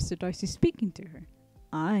saw Mr. Darcy speaking to her.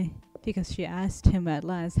 Aye, because she asked him at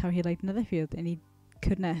last how he liked Netherfield, and he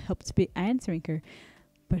could not help answering her,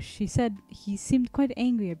 but she said he seemed quite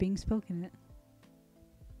angry at being spoken at.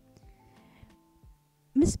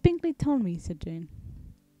 Miss Bingley told me, said Jane,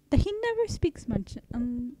 that he never speaks much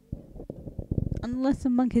unless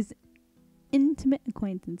among his intimate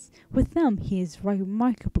acquaintance. With them he is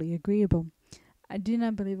remarkably agreeable. I do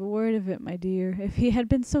not believe a word of it, my dear. If he had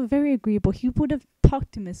been so very agreeable, he would have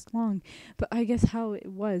talked to Miss Long. But I guess how it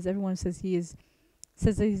was, everyone says he is.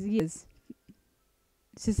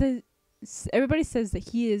 Everybody says that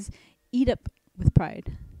he is eat up with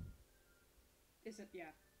pride. Is it?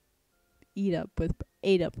 Yeah.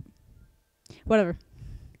 Ate up. Whatever.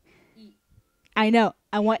 Eat. I know.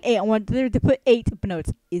 I want there to put 8, but no,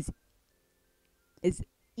 it's is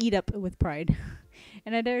eat up with pride.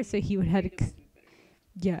 And I dare say he would have.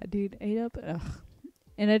 Yeah, dude, ate up. Ugh.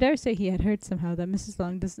 And I dare say he had heard somehow that Mrs.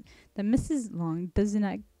 Long does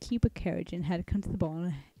not keep a carriage and had come to the ball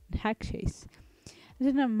in a hack chaise. I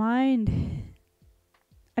do not mind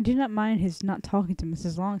his not talking to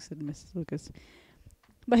Mrs. Long, said Mrs. Lucas.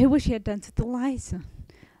 But I wish he had done so with Eliza.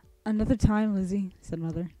 Another time, Lizzie, said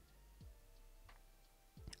Mother.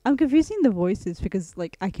 I'm confusing the voices because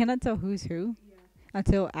like I cannot tell who's who Yeah.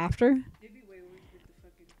 until after. It'd be way worse with the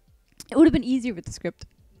fucking. It would have been easier with the script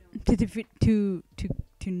No.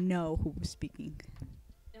 to know who was speaking.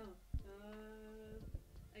 No.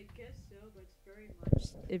 I guess so, but it's very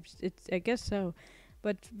much. It's I guess so,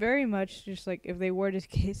 but very much just like if they were to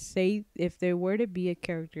say if there were to be a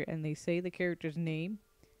character and they say the character's name,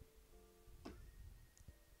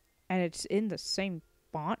 and it's in the same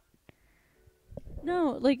font.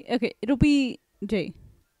 No, like okay, it'll be J.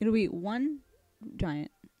 It'll be one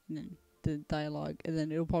giant and then the dialogue, and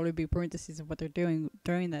then it'll probably be parentheses of what they're doing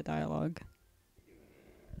during that dialogue.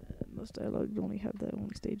 Most dialogues only have that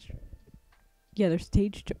one stage. Yeah, their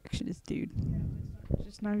stage directions, dude. It's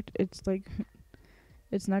just not. It's like,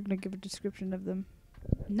 it's not gonna give a description of them.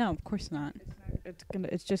 No, of course not.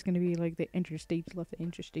 It's just gonna be like they enter stage left, they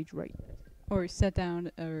enter stage right. Or sat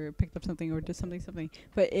down, or picked up something, or did something.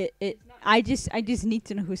 But I just need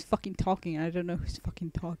to know who's fucking talking. I don't know who's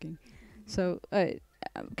fucking talking. So,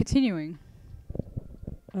 continuing.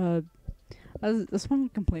 That's one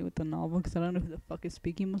complaint with the novel because I don't know who the fuck is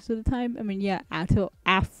speaking most of the time. I mean, yeah, until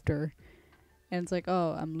after, and it's like,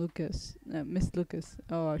 oh, I'm Lucas, Miss Lucas.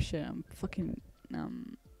 Oh shit, I'm fucking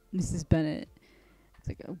Mrs. Bennett. It's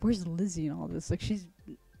like, where's Lizzie and all this? Like, she's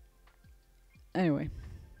anyway.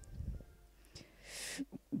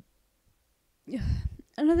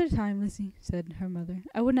 Another time, Lizzie, said her mother,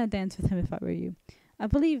 I would not dance with him if I were you. I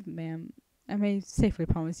believe, ma'am, I may safely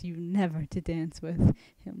promise you never to dance with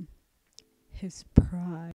him. His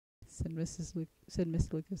pride, said Miss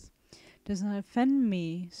Lucas, does not offend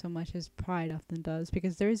me so much as pride often does,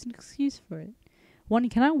 because there is an excuse for it. One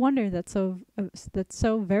cannot wonder that so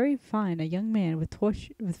very fine a young man with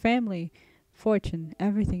family, fortune,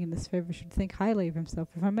 everything in his favor should think highly of himself.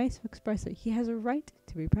 If I may so express it, he has a right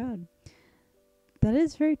to be proud. That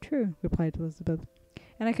is very true, replied Elizabeth,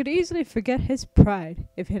 and I could easily forget his pride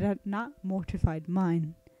if it had not mortified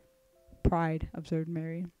mine. Pride, observed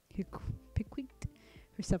Mary, who piqued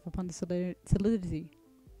herself upon the solidity.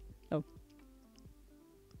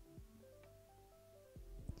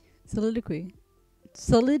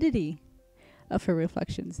 Solidity of her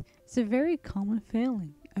reflections. It's a very common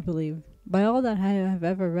failing, I believe. By all that I have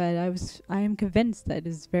ever read, I am convinced that it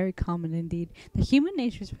is very common indeed, that human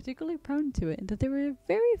nature is particularly prone to it, and that there are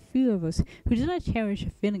very few of us who do not cherish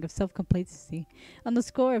a feeling of self-complacency on the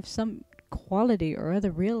score of some quality or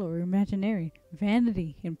other, real or imaginary.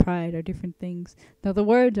 Vanity and pride are different things, though the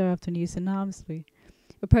words are often used synonymously.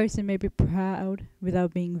 A person may be proud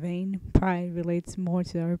without being vain. Pride relates more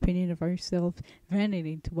to our opinion of ourselves,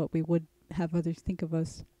 vanity to what we would have others think of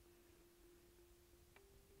us.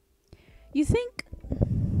 You think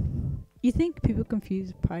people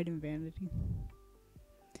confuse pride and vanity?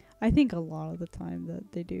 I think a lot of the time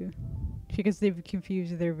that they do, because they've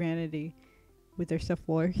confused their vanity with their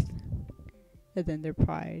self-worth, and then their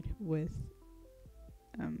pride with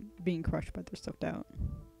being crushed by their self-doubt.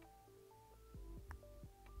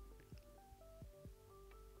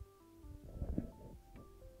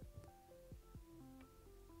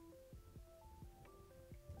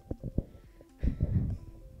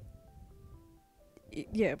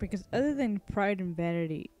 Yeah, because other than pride and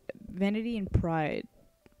vanity and pride,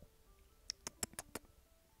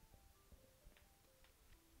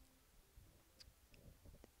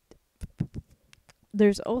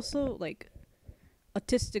 there's also like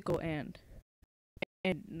autistical and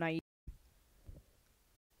naive,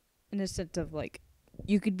 in the sense of like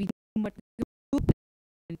you could be too much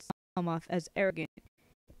and come off as arrogant,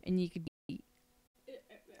 and you could be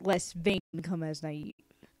less vain and come as naive.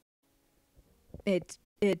 It's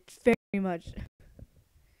very much.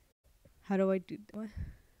 How do I do what?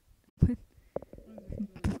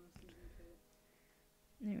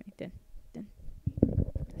 Anyway, then.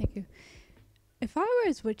 Thank you. If I were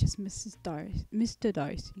as rich as Mr.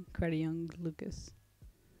 Darcy, cried a young Lucas,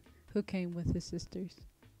 who came with his sisters,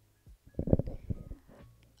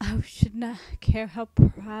 I should not care how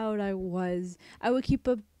proud I was. I would keep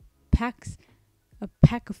a pack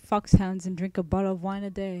of foxhounds and drink a bottle of wine a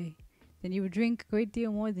day. Then you would drink a great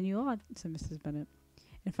deal more than you ought, said Mrs. Bennet.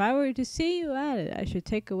 If I were to see you at it, I should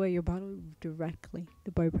take away your bottle directly,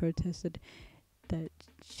 the boy protested. That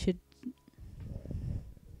should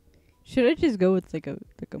I just go with like a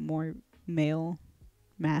more male,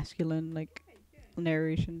 masculine like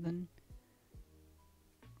narration then?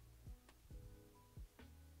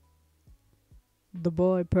 The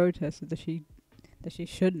boy protested that she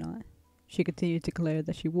should not. She continued to declare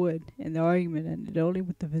that she would, and the argument ended only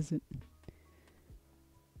with the visit.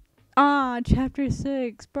 Chapter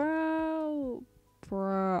 6, bro.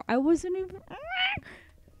 I wasn't even.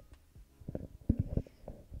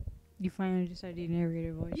 You finally decided your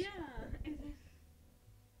narrator voice. Yeah.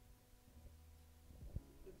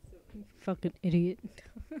 You fucking idiot.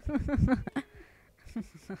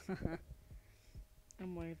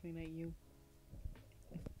 I'm laughing at you.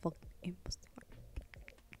 Fuck imposter.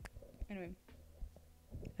 Anyway.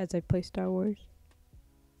 As I play Star Wars.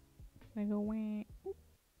 I go wah.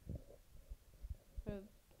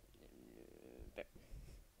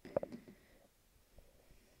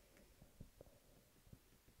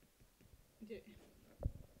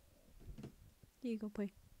 You go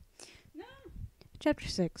play. No. Chapter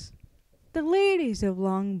 6. The ladies of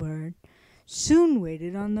Longbourn soon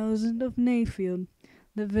waited on those of Mayfield.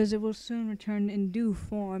 The visit will soon return in due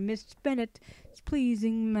form. Miss Bennet's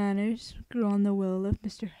pleasing manners grew on the will of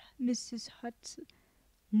Mrs. Hertz,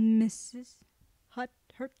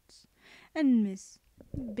 and Miss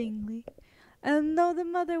Bingley. And though the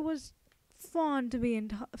mother was found to be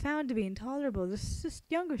intolerable, the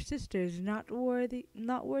younger sister is not worth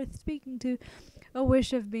speaking to. A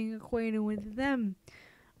wish of being acquainted with them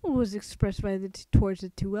was expressed by towards the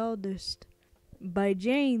two eldest. By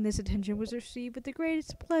Jane, this attention was received with the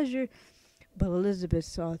greatest pleasure, but Elizabeth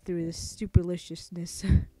saw through the superciliousness.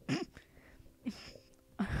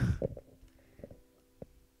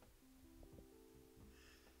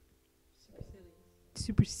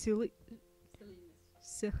 Supercili-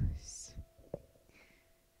 Silliness.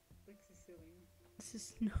 Like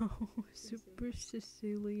Sicilian. No, super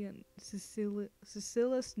Sicilian,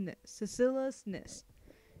 Siciliousness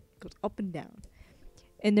goes up and down,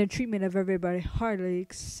 in their treatment of everybody, hardly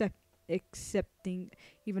excepting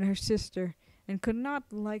even her sister, and could not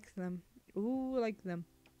like them.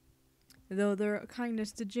 Though their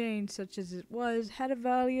kindness to Jane, such as it was, had a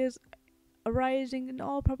value arising in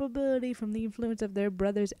all probability from the influence of their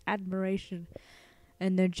brother's admiration,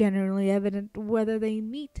 and they're generally evident whether they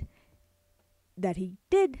meet that he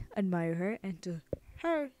did admire her, and to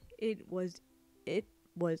her it was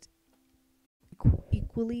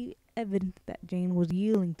equally evident that Jane was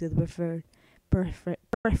yielding to the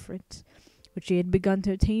preference which she had begun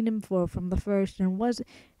to attain him for from the first, and was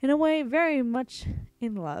in a way very much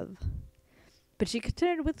in love. But she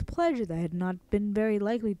considered with pleasure that had not been very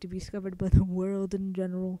likely to be discovered by the world in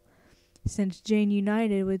general, since Jane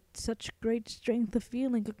united with such great strength of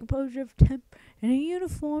feeling, a composure of temper, and a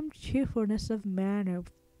uniform cheerfulness of manner,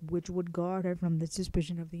 which would guard her from the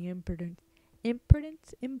suspicion of the impertinent,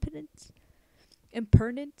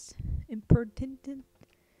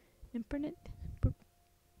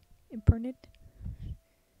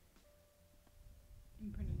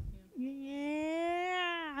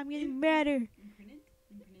 yeah, I'm getting better.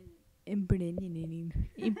 Impanini.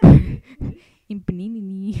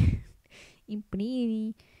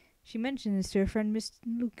 She mentioned this to her friend Miss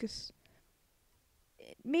Lucas.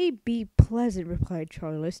 It may be pleasant, replied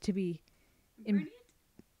Charles, to be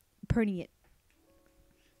impertinent.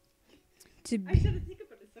 To I should have think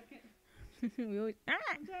about it a second. we always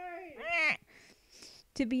I'm sorry.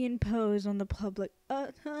 to be imposed on the public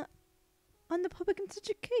in such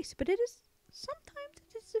a case, but it is sometimes a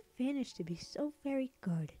disadvantage to be so very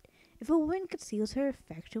guarded. If a woman conceals her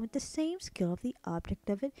affection with the same skill of the object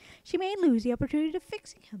of it, she may lose the opportunity of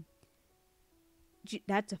fixing him.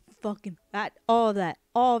 That's a fucking all of that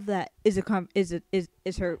is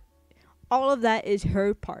her. All of that is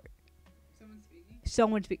her part.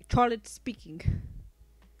 Someone speaking. Charlotte speaking.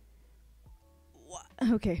 What?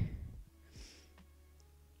 Okay.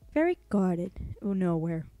 Very guarded. Oh no,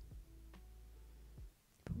 where?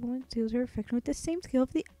 If a woman conceals her affection with the same skill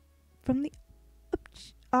from the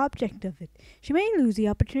object of it, she may lose the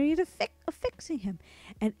opportunity of fixing him,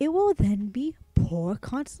 and it will then be poor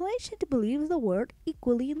consolation to believe the word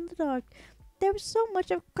equally in the dark. There is so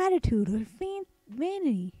much of gratitude or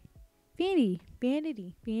vanity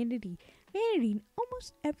in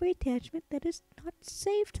almost every attachment that is not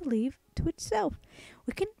safe to leave to itself.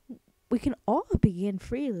 We can all begin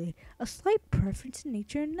freely. A slight preference in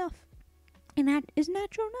nature enough, and that is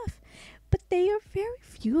natural enough. But there are very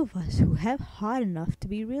few of us who have heart enough to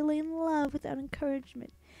be really in love without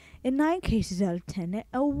encouragement. In 9 cases out of 10,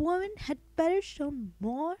 a woman had better show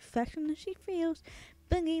more affection than she feels.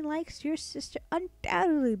 Bingley likes your sister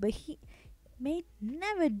undoubtedly, but he may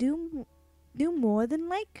never do more than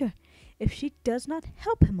like her if she does not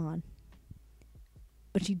help him on.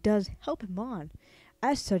 But she does help him on,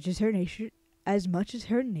 as such as her nature. As much as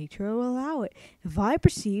her nature will allow it. If I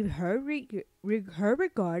perceive her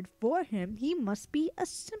regard for him, he must be a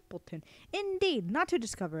simpleton, indeed, not to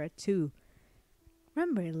discover it too.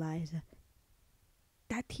 Remember, Eliza,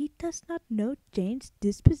 that he does not know Jane's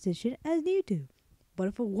disposition as you do. But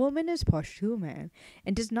if a woman is partial to a man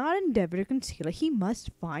and does not endeavor to conceal it, he must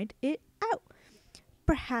find it out.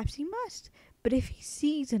 Perhaps he must, but if he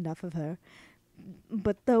sees enough of her.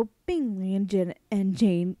 But though Bingley and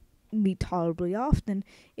Jane meet tolerably often,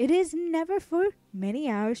 it is never for many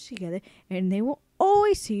hours together, and they will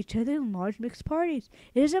always see each other in large mixed parties.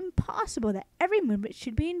 It is impossible that every moment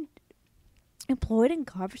should be employed in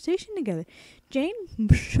conversation together. Jane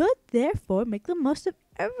should therefore make the most of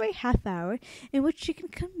every half hour in which she can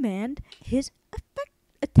command his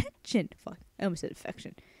attention. Fuck, I almost said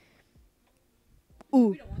affection.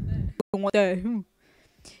 Ooh, We don't want that. don't want that.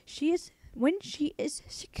 When she is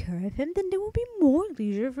secure of him, then there will be more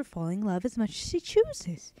leisure for falling in love as much as she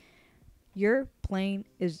chooses. Your plan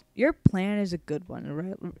is a good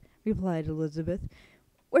one, replied Elizabeth,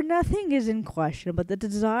 where nothing is in question but the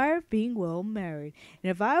desire of being well married. And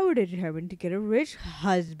if I were determined to get a rich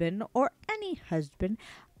husband, or any husband,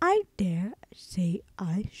 I dare say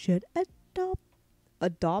I should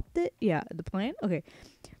adopt it. Yeah, the plan. Okay,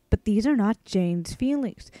 but these are not Jane's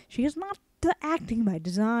feelings. She is not acting by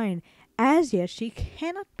design. As yet, she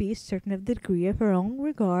cannot be certain of the degree of her own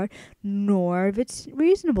regard, nor of its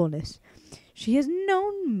reasonableness. She has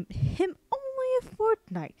known him only a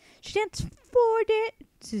fortnight. She danced 4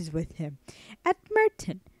 dances with him at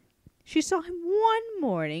Merton. She saw him one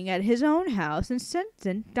morning at his own house, and since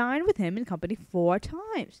then dined with him in company 4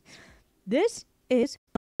 times. This is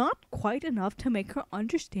not quite enough to make her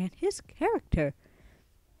understand his character.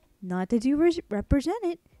 Not that you represent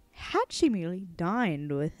it. Had she merely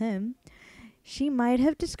dined with him, she might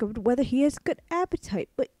have discovered whether he has good appetite.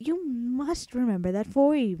 But you must remember that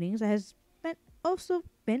 4 evenings has also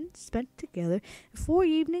been spent together. 4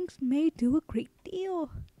 evenings may do a great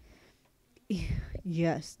deal.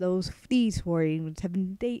 Yes, these 4 evenings have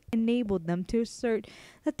enabled them to assert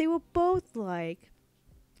that they were both like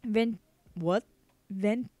Vanctum? What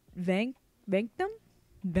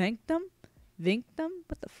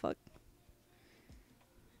the fuck?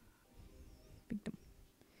 Victim.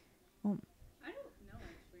 I don't know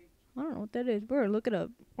actually. I don't know what that is. We're gonna look it up.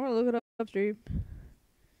 We're gonna look it up upstream.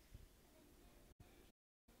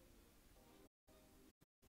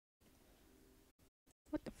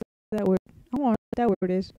 What the fuck is that word? I don't know what that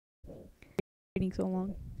word is. Waiting so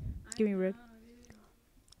long. Give me a red.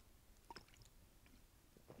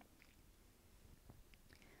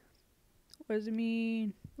 What does it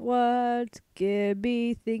mean? What's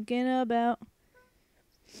Gibby thinking about?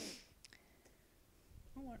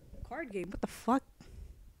 I want a card game. What the fuck?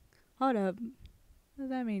 Hold up. What does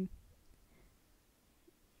that mean?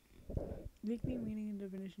 Make me meaning and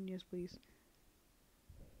definition, yes, please.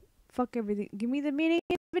 Fuck everything. Give me the meaning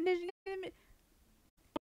and definition.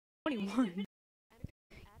 21. Meaning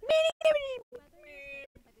definition.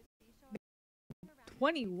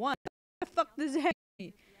 21. What the fuck does that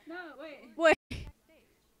mean? No, wait. Wait.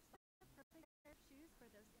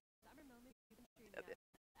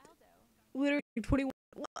 Literally 21.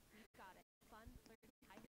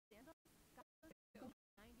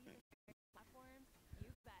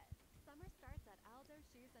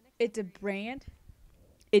 It's a brand.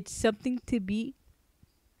 It's something to be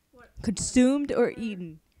consumed or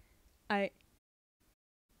eaten. We're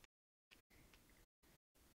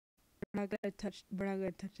not gonna touch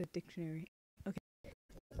the dictionary. Okay.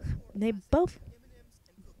 They both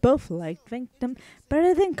like Victim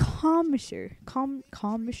better than Commisser.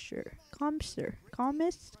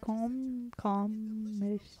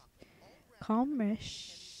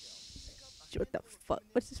 What the fuck?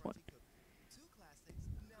 What's this one?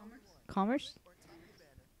 Commerce?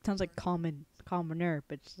 Sounds like commoner,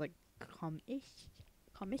 but it's like commerce.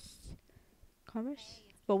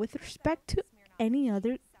 But with respect to any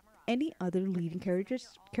other leading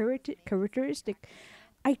characteristic,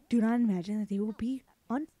 I do not imagine that they will be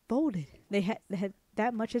unfolded. They had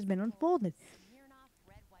that much has been unfolded.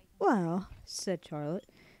 Well, said Charlotte,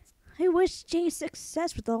 I wish Jane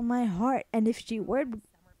success with all my heart, and if she were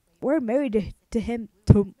married to him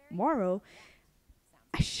tomorrow,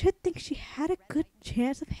 I should think she had a good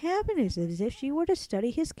chance of happiness, as if she were to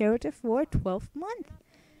study his character for a 12th month.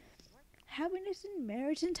 Happiness in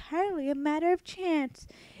marriage is entirely a matter of chance.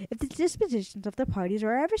 If the dispositions of the parties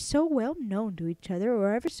are ever so well known to each other,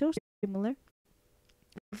 or ever so similar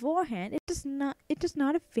beforehand, it does not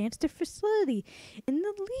advance their facility in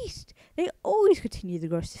the least. They always continue to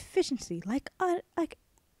grow sufficiently,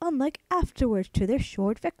 unlike afterwards to their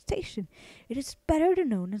short vexation. It is better to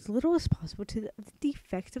know as little as possible to the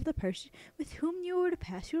defects of the person with whom you are to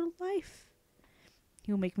pass your life.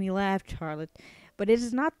 You make me laugh, Charlotte, but it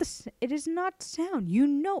is not sound. You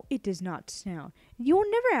know it is not sound. You will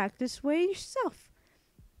never act this way yourself.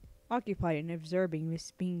 occupied in absorbing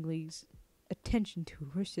Miss Bingley's attention to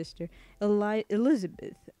her sister,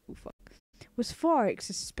 Elizabeth, was far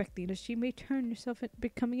suspecting that she may turn herself into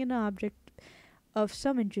becoming an object of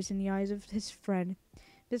some interest in the eyes of his friend.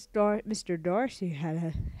 Mr. Darcy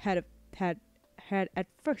had at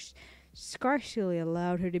first scarcely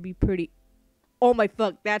allowed her to be pretty. Oh my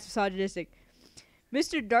fuck, that's misogynistic.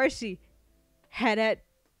 Mr. Darcy had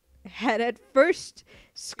at first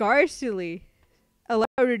scarcely allowed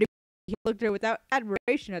her to. He looked at her without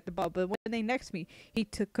admiration at the ball, but when they next meet, he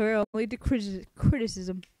took her only to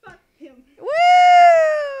criticism. Fuck him. Woo!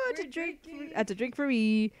 That's a drink for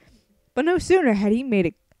me. But no sooner had he made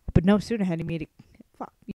it.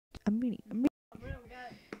 Fuck. I'm meaning.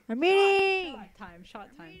 Shot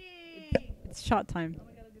time. It's shot time. Oh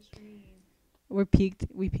my god, look at the screen.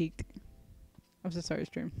 We peaked. I'm so sorry,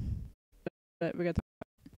 stream. But we got to.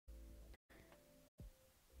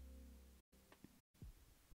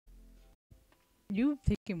 You've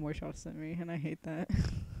taken more shots than me, and I hate that.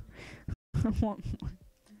 I want more.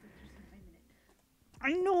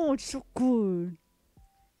 I know, it's so good.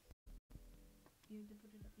 You have to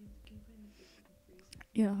put it up. Can you put it in the freezer?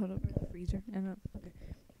 Yeah, hold up. Freezer. And okay.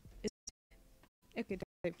 Okay,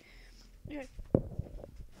 Dave.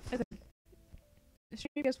 Okay.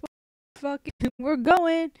 Guess what? Fucking, we're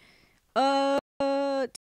going. It's a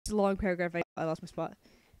long paragraph. I lost my spot.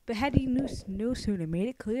 But had he no sooner made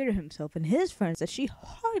it clear to himself and his friends that she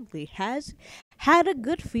hardly has had a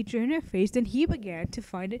good feature in her face than he began to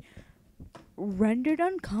find it rendered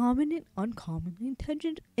uncommonly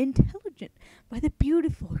intelligent by the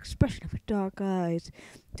beautiful expression of her dark eyes.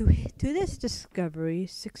 To this discovery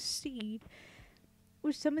succeed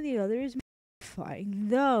with some of the others mystifying,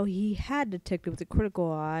 though he had detected with a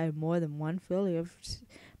critical eye more than one failure of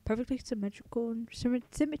perfectly symmetrical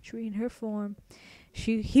symmetry in her form.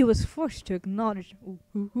 He was forced to acknowledge.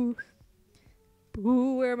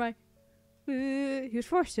 Where am I? He was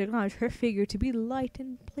forced to acknowledge her figure to be light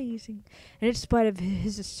and pleasing, and in spite of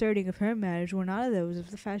his asserting of her manners were not those of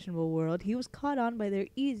the fashionable world, he was caught on by their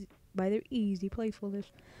easy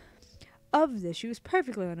playfulness. Of this, she was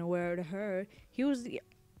perfectly unaware to her. He was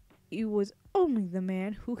only the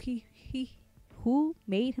man who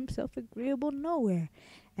made himself agreeable nowhere,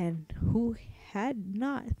 and who had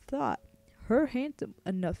not thought her handsome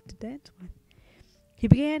enough to dance with. He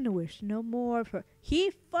began to wish no more of her.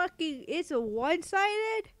 It's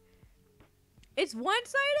one-sided? It's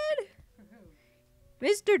one-sided?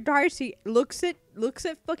 Mr. Darcy looks at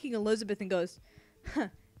fucking Elizabeth and goes, huh,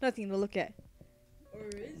 nothing to look at. Or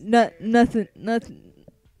is Nothing.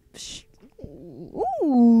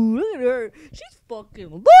 Ooh, look at her. She's fucking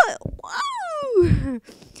wow.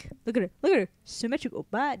 Look at her. Symmetrical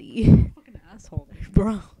body. Fucking asshole.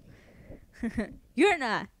 Bro. You're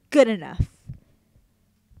not good enough.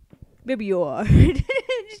 Maybe you are.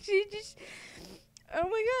 Oh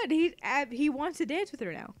my god, he wants to dance with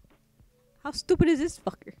her now. How stupid is this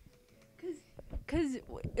fucker? Cause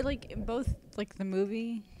like in both like the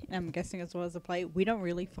movie, and I'm guessing as well as the play, we don't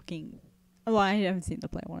really fucking. Well, I haven't seen the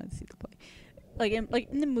play. I wanted to see the play. Like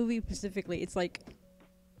in the movie specifically, it's like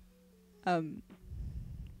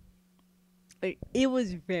it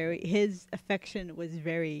was his affection was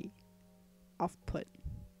very off-put.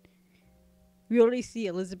 We only see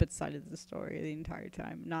Elizabeth's side of the story the entire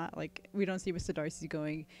time. Not like we don't see Mr. Darcy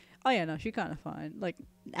going, oh yeah, no, she's kind of fine. Like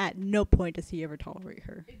at no point does he ever tolerate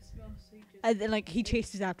her. It's mostly just. And then like he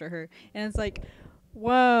chases after her, and it's like,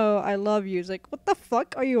 whoa, I love you. It's like, what the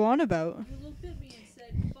fuck are you on about? You looked at me and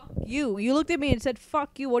said, "Fuck You looked at me and said,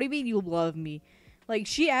 fuck you. What do you mean you love me? Like,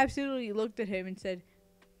 she absolutely looked at him and said,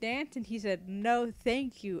 dance, and he said, no,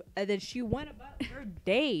 thank you. And then she went about her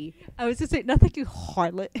day. I was just saying, no, thank you,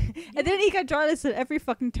 harlot. And then he got jealous at every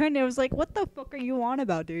fucking turn. And I was like, what the fuck are you on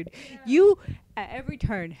about, dude? Yeah. You, at every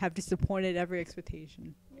turn, have disappointed every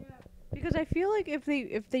expectation. Yeah. Because I feel like if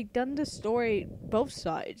they done the story both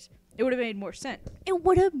sides, it would have made more sense. It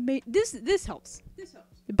would have made This helps. This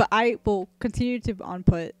helps. But I will continue to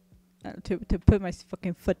to put my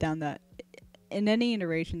fucking foot down that in any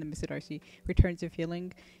iteration that Mr. Darcy returns to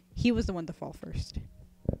feeling, he was the one to fall first.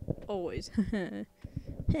 always.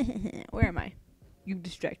 Where am I? You've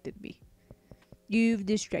distracted me. You've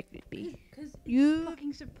distracted me. Because You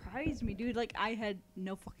fucking surprised me, dude. Like, I had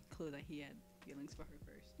no fucking clue that he had feelings for her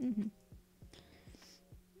first. Mm-hmm.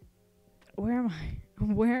 Where am I?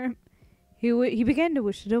 Where? He began to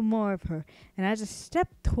wish no more of her, and as a step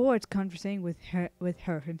towards conversing with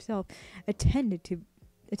her himself, attended to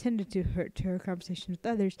her conversation with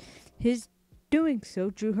others. His doing so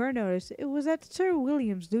drew her notice. It was at Sir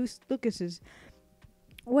William Lucas's,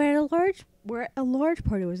 where a large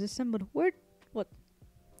party was assembled.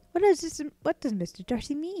 What does this? What does Mr.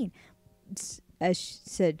 Darcy mean?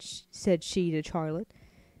 Said she to Charlotte.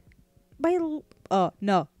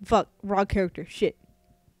 No, fuck, wrong character. Shit.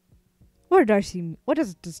 What does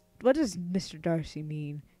Mr. Darcy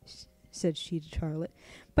mean? Said she to Charlotte.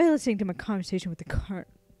 By listening to my conversation with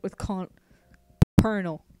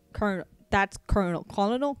Colonel. That's Colonel.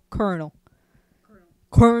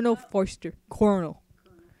 Colonel Forster. Colonel.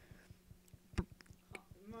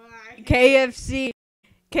 KFC.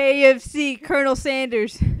 Colonel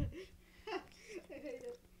Sanders.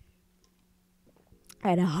 I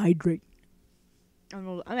had to hydrate.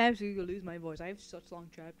 I'm actually gonna lose my voice. I have such long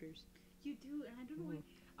chapters. You do, and I don't know why.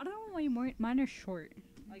 I don't know why mine are short.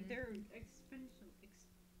 Like they're exponentially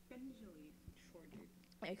shorter.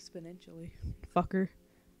 Exponentially. Fucker.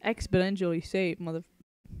 Exponentially say, mother.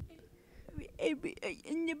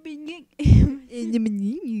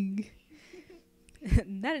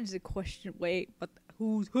 That is a question. Wait, but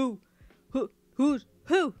who's who? Who's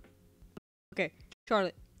who? Okay,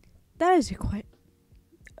 Charlotte. That is a question.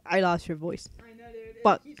 I lost your voice. I know, dude.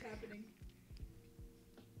 But- It keeps happening.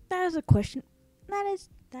 That is a question. That is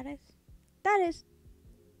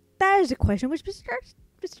a question which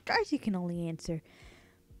Mr. Darcy can only answer.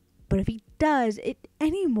 But if he does it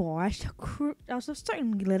anymore, I shall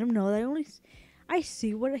certainly let him know that I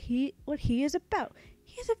see what he is about.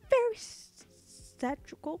 He has a very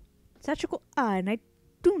satirical eye, and I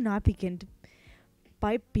do not begin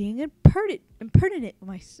by being impertinent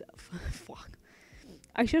myself. Fuck.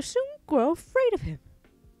 I shall soon grow afraid of him.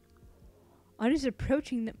 On his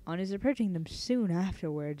approaching them soon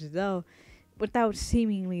afterwards, though without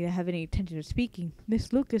seemingly to have any intention of speaking,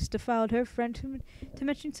 Miss Lucas defiled her friend to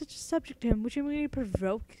mention such a subject to him, which immediately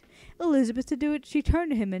provoked Elizabeth to do it. She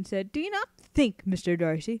turned to him and said, "Do you not think, Mr.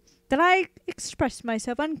 Darcy, that I expressed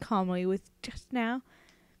myself uncommonly with just now,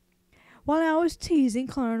 while I was teasing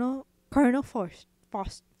Colonel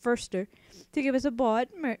Forster to give us a ball at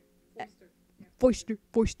Forster,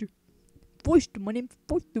 my name's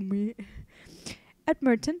Forster, man. At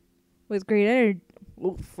Merton, with great energy."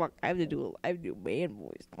 Oh fuck! I have to do man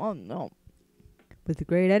voice. Oh no! With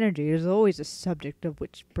great energy, there's always a subject of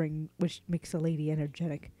which makes a lady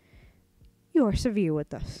energetic. You are severe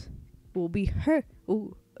with us. Will be her.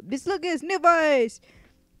 Ooh, Miss Lucas, new voice.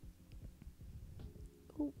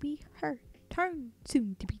 Will be her turn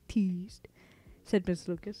soon to be teased," said Miss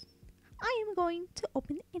Lucas. "I am going to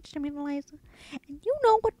open the instrument, Eliza, and you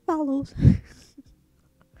know what follows."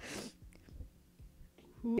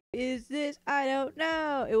 Who is this? I don't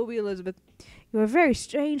know. It will be Elizabeth. "You are a very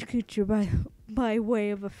strange creature by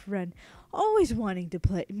way of a friend, always wanting to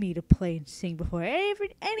play and sing before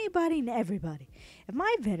anybody and everybody. If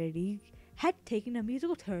my vanity had taken a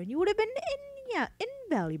musical turn, you would have been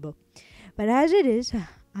invaluable. But as it is,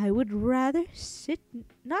 I would rather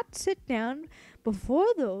not sit down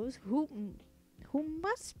before those who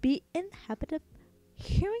must be in the habit of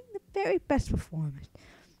hearing the very best performers."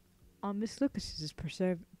 Miss Lucas is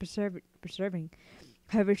preserving.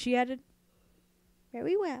 However, she added,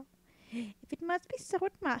 "Very well. If it must be so,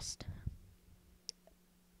 it must."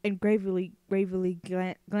 And gravely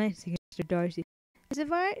glancing at Mr. Darcy,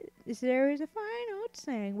 there is a fine old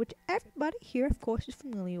saying, which everybody here, of course, is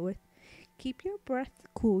familiar with. Keep your breath to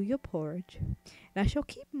cool your porridge. And I shall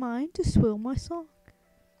keep mine to swill my song.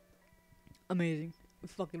 Amazing.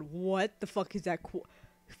 Fucking what the fuck is that?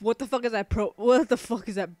 What the fuck is that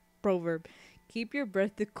proverb? Keep your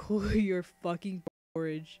breath to cool your fucking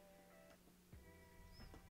porridge.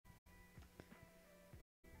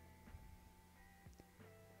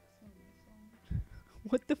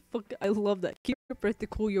 What the fuck? I love that. Keep your breath to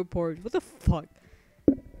cool your porridge. What the fuck?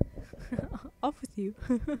 Off with you.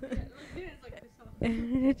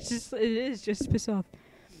 It is just piss off.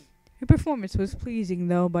 Her performance was pleasing,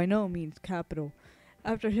 though by no means capital.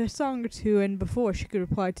 After a song or two, and before she could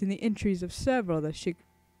reply to the entries of several that she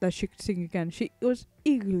could sing again, she was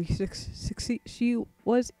eagerly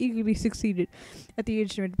succeeded at the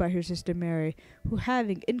instrument by her sister Mary, who,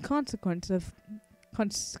 having, in consequence of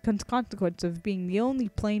being the only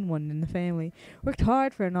plain one in the family, worked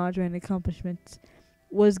hard for knowledge and accomplishments,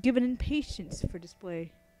 was given impatience for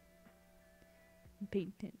display.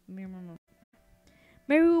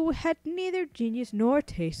 Mary had neither genius nor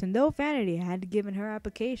taste, and though vanity had given her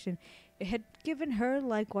application, it had given her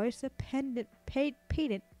likewise a pedant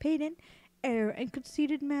air and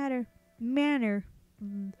conceited manner,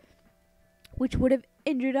 which would have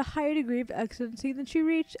injured a higher degree of excellency than she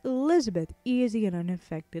reached. Elizabeth, easy and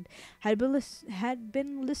unaffected, had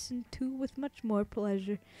been listened to with much more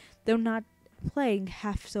pleasure, though not playing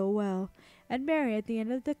half so well, and Mary, at the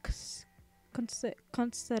end of the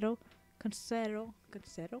concerto.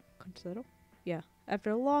 Yeah,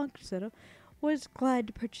 after a long concerto, was glad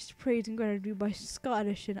to purchase praise and gratitude by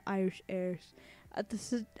Scottish and Irish airs, at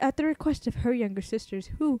the request of her younger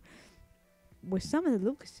sisters, who, with some of the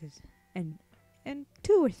Lucases and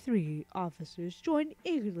 2 or 3 officers, joined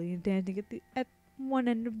eagerly in dancing at one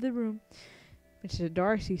end of the room. Mr.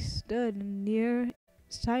 Darcy stood near,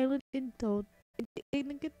 silent,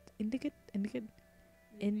 indignation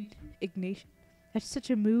at such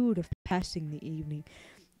a mood of passing the evening.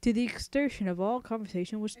 To the exclusion of all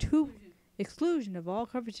conversation was too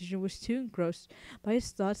engrossed by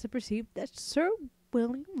his thoughts to perceive that Sir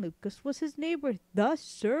William Lucas was his neighbour. Thus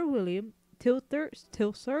Sir William till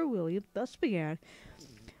Sir William thus began.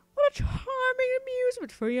 What a charming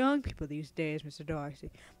amusement for young people these days, Mr.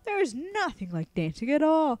 Darcy. There is nothing like dancing at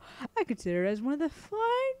all. I consider it as one of the fine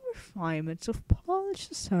refinements of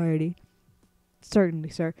polished society. Certainly,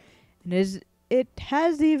 sir. And it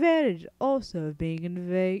has the advantage also of being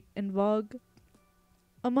in vogue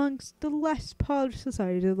amongst the less polished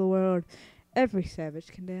societies of the world. Every savage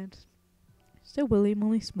can dance. Sir William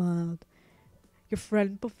only smiled. Your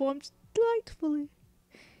friend performs delightfully.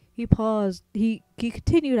 He paused. He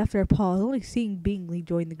continued after a pause, only seeing Bingley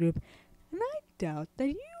join the group. And I doubt that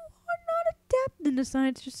you are not adept in the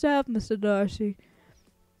science yourself, Mr. Darcy.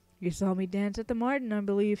 You saw me dance at the Merton, I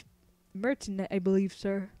believe,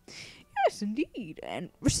 sir. Yes, indeed, and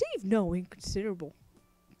received no inconsiderable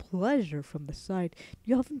pleasure from the sight.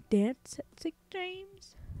 Do you often dance at St.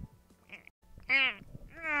 James?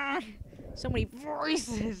 So many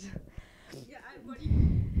voices. Yeah, my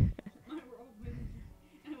role women.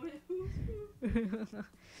 And I went, who's?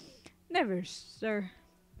 Never, sir.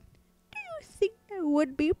 Do you think that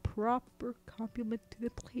would be a proper compliment to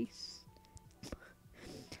the place?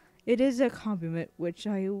 It is a compliment which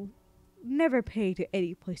I never pay to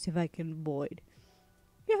any place if I can avoid.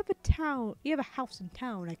 You have a house in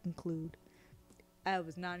town, I conclude. I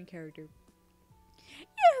was not in character. You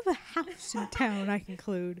have a house in town, I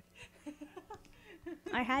conclude.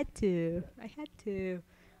 I had to.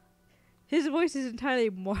 His voice is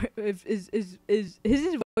entirely his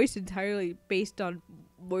voice entirely based on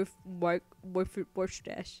Boyfriend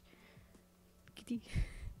Mustache.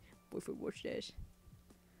 Boyfriend Mustache.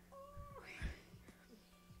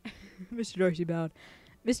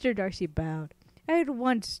 Mr. Darcy bowed. I had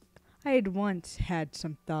once had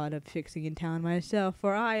some thought of fixing in town myself,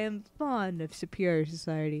 for I am fond of superior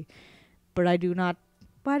society, but I did not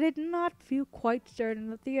feel quite certain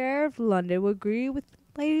that the air of London would agree with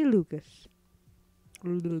Lady Lucas.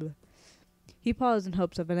 He paused in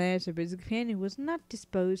hopes of an answer, but his companion was not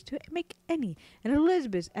disposed to make any, and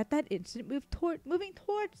Elizabeth at that instant moving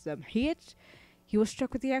towards them. He was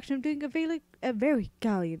struck with the action of doing a very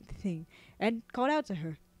gallant thing, and called out to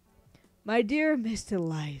her, "My dear Miss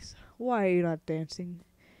Eliza, why are you not dancing?"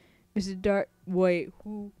 Wait,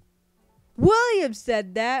 who? William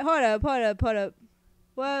said that. Hold up.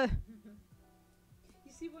 What?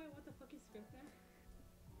 You see why I want the fucking script now?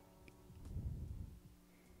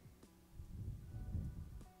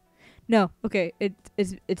 No, okay,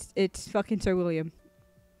 it's fucking Sir William.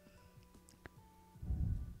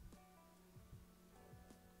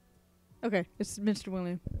 Okay, it's Mr.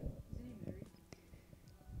 William.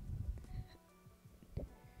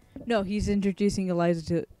 No, he's introducing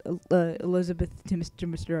Elizabeth to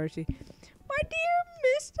Mr. Darcy. My dear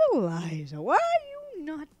Miss Eliza, why are you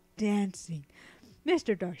not dancing?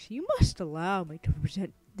 Mr. Darcy, you must allow me to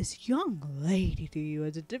present this young lady to you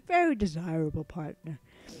as a very desirable partner.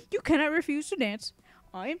 You cannot refuse to dance.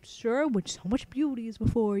 I am sure when so much beauty is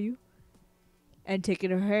before you. And taking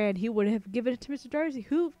her hand, he would have given it to Mr. Darcy,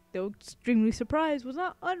 who, though extremely surprised, was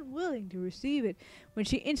not unwilling to receive it, when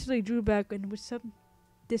she instantly drew back and with some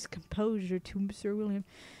discomposure to Mr. William.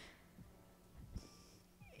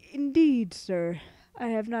 Indeed, sir, I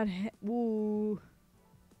have not woo.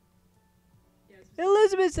 Yes.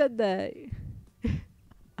 Elizabeth said that. I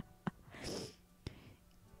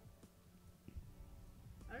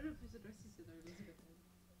don't know if Mr. Darcy said that or Elizabeth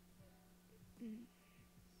did.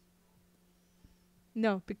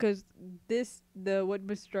 No, because what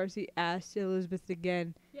Mr. Darcy asked Elizabeth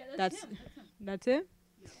again. Yeah, That's him. That's him?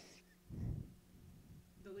 Yeah.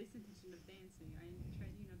 The least intention of dancing. I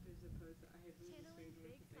tried you not to suppose that I had moved this way in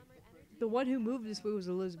order to beg the pardon. The one who moved this way was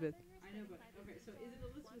Elizabeth. I know, but okay, so is it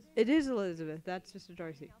Elizabeth? It is Elizabeth. That's Mr.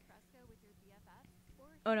 Darcy.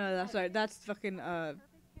 Oh no, that's right. That's fucking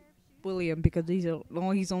William, because he's the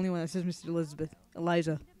only one that says Mr.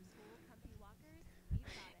 Eliza.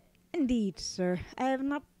 Indeed, sir. I have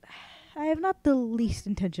not the least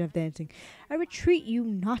intention of dancing. I entreat you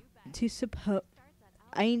not to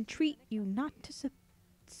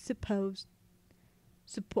suppose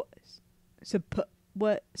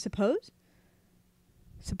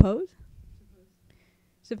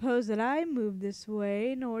that I move this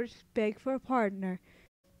way in order to beg for a partner.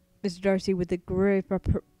 Mr. Darcy, with a grave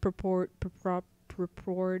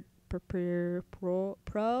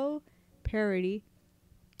parody,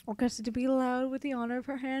 requested to be allowed with the honour of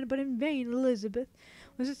her hand, but in vain. Elizabeth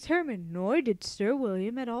was determined, nor did Sir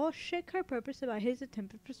William at all shake her purpose by his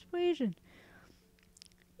attempt at persuasion.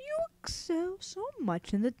 You excel so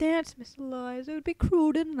much in the dance, Miss Eliza. It would be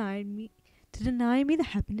cruel to deny me the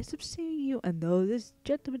happiness of seeing you, and though this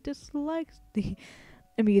gentleman dislikes the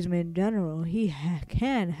amusement in general, he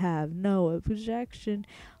can have no objection,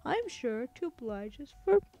 I am sure, to oblige us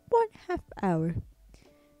for 1/2 hour.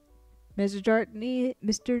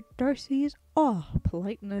 Mr. Darcy is all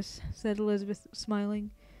politeness, said Elizabeth,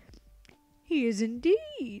 smiling. He is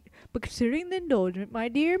indeed, but considering the indulgence, my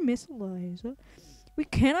dear Miss Eliza, we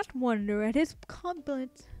cannot wonder at his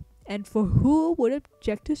compliments, and for who would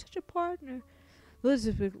object to such a partner?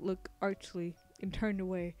 Elizabeth looked archly and turned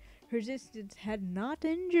away. Her resistance had not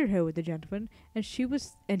injured her with the gentleman, and he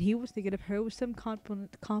was thinking of her with some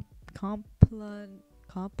complaints.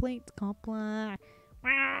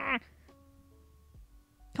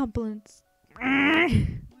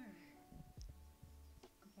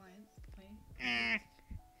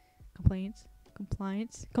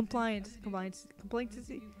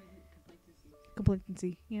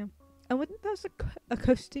 Complacency, yeah. And when thus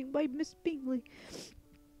accosting by Miss Bingley,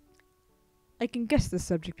 I can guess the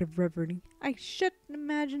subject of reverie. I should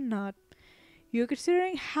imagine not. You are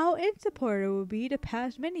considering how insupportable it would be to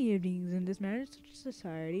pass many evenings in this manner in such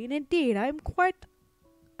society, and indeed I am quite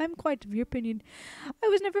of your opinion. I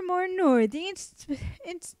was never more annoyed. The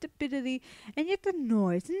instability, and yet the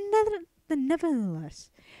noise, the nevertheless,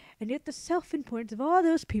 and yet the self-importance of all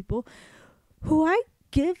those people who I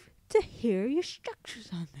give to hear your structures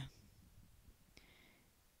on them.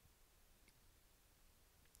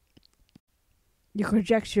 Your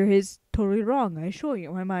conjecture is totally wrong, I assure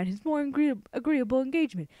you. My mind has more agreeable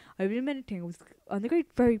engagement. I have been meditating on the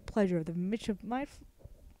great very pleasure of the which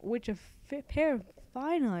a pair of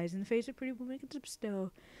fine eyes in the face of pretty woman can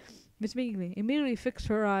bestow. Miss Bingley immediately fixed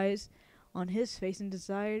her eyes on his face and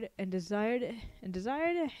desired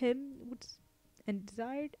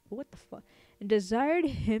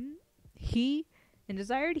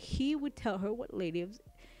he would tell her what lady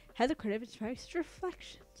had the credit of inspiring such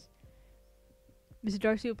reflections. Mr.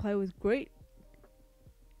 Darcy replied with great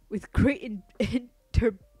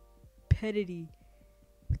intrepidity.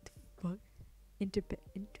 What the fuck?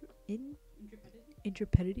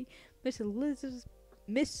 Intrepidity. Miss Elizabeth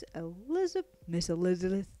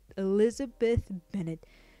Bennet.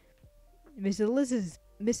 Miss Elizabeth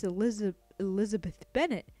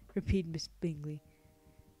Bennet, repeated Miss Bingley.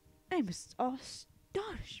 I am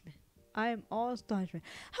all astonishment.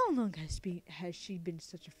 How long has she been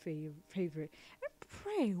such a favorite? And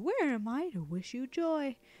pray, where am I to wish you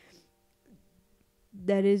joy?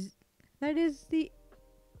 That is the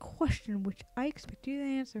question which I expect you to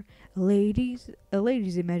answer. A lady's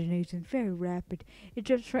imagination is very rapid. It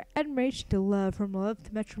jumps from admiration to love, from love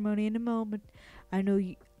to matrimony in a moment. I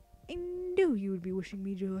knew you would be wishing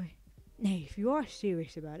me joy. Nay, if you are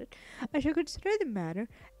serious about it, I shall consider the matter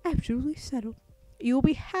absolutely settled. You will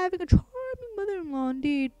be having a charming mother-in-law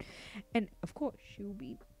indeed, and of course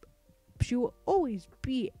she will always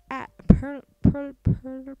be at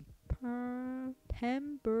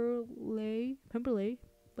Pemberley.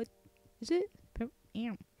 What is it?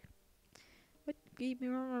 What gave me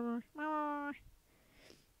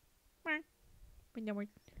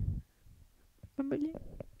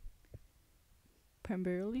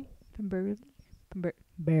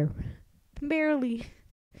Pemberley.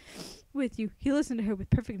 With you. He listened to her with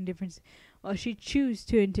perfect indifference, while she chose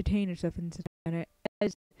to entertain herself in such a manner,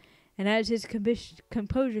 as his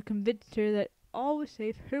composure convinced her that all was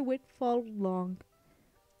safe, her wit followed along.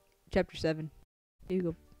 Chapter 7. Here you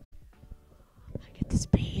go. I get this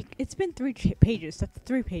big. It's been 3 pages. That's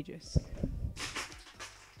 3 pages.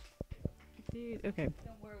 Dude, okay.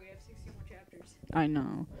 Don't worry, we have 60 more chapters. I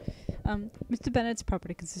know. Mr. Bennet's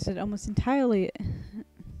property consisted almost entirely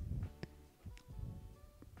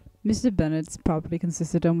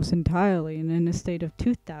in an estate of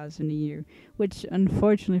 2,000 a year, which,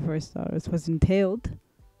 unfortunately for his daughters, was entailed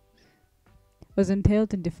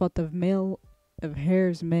in default of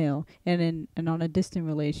heirs male, and on a distant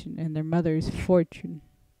relation, and their mother's fortune.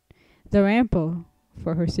 Though ample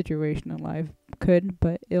for her situation in life, could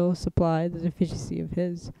but ill supply the deficiency of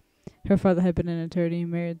his. Her father had been an attorney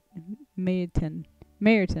in Meryton,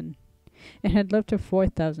 and had left her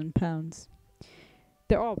 £4,000.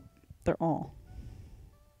 They're all they're all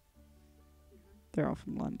they're all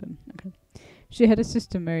from London. Okay. She had a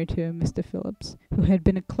sister married to a Mr. Phillips, who had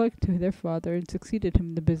been a clerk to their father and succeeded him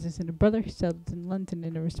in the business, and a brother who settled in London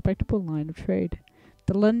in a respectable line of trade.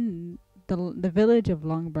 The village of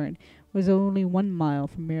Longbourn was only 1 mile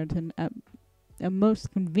from Meryton, at a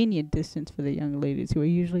most convenient distance for the young ladies, who were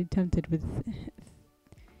usually tempted with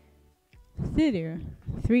theatre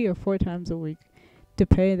 3 or 4 times a week to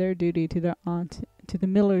pay their duty to their aunt to the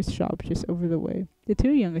miller's shop just over the way. The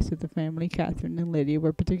two youngest of the family, Catherine and Lydia,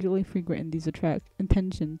 were particularly frequent in these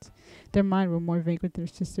intentions. Their minds were more vague with their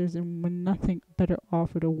sisters, and when nothing better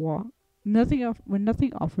offered when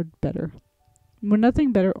nothing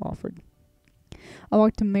better offered, a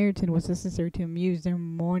walk to Meryton was necessary to amuse their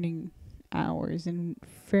morning hours and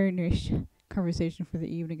furnish conversation for the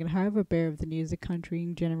evening. And however bare of the news the country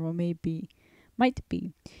in general might be,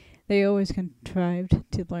 they always contrived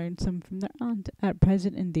to learn some from their aunt. At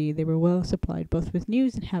present, indeed, they were well supplied both with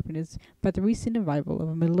news and happiness by the recent arrival of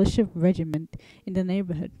a militia regiment in the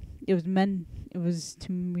neighbourhood. It was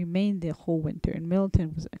to remain the whole winter, and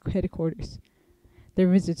Middleton was headquarters. Their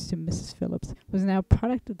visits to Mrs. Phillips was now a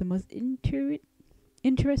product of the most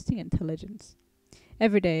interesting intelligence.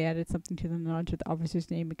 Every day added something to the knowledge of the officer's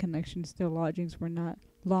name and connections. Their lodgings were not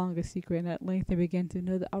long a secret, and at length they began to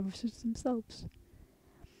know the officers themselves.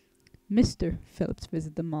 Mr. Phillips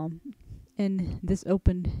visited them all, and this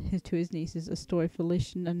opened to his nieces a story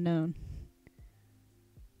Felicity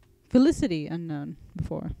unknown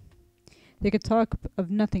before. They could talk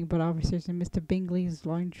of nothing but officers and Mr. Bingley's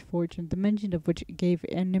large fortune, the mention of which gave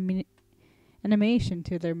animation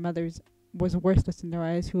to their mothers was worthless in their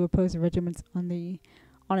eyes, who opposed the regiments on an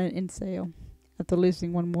insale. After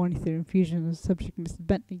listening one morning to the infusion of the subject,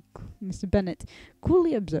 Mr. Bennet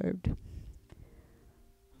coolly observed,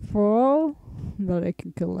 "For all that I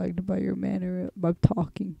can collect by your manner of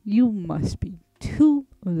talking, you must be two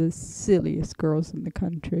of the silliest girls in the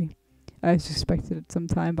country. I suspected it some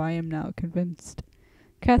time, but I am now convinced."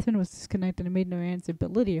 Catherine was disconnected and made no answer,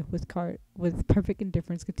 but Lydia, with perfect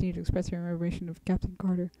indifference, continued to express her admiration of Captain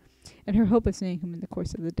Carter, and her hope of seeing him in the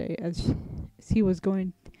course of the day, as he was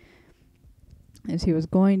going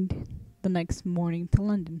the next morning to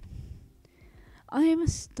London. "I am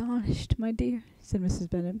astonished, my dear," said Mrs.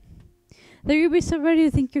 Bennet, "that you be so ready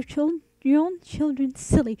to think your own children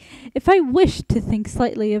silly. If I wished to think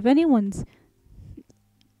slightly of anybody's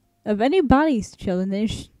children, then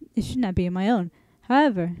it should not be my own.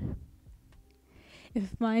 However,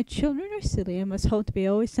 if my children are silly, I must hope to be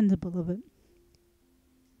always sensible of it."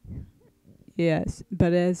 "Yes,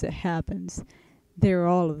 but as it happens, they are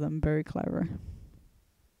all of them very clever."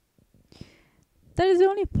 "That is the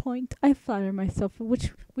only point, I flatter myself, in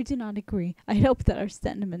which we do not agree. I hope that our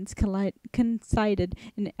sentiments coincided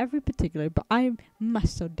in every particular, but I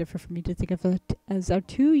must so differ from you to think of it as our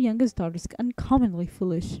two youngest daughters uncommonly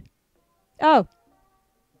foolish." "Oh!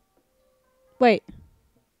 Wait.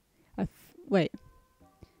 Wait.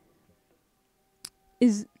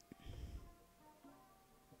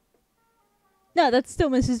 No, that's still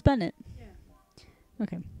Mrs. Bennet." Yeah.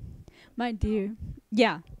 Okay. "My dear."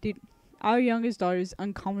 Yeah, dude. "Our youngest daughter is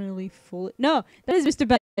uncommonly foolish." No, that is Mr.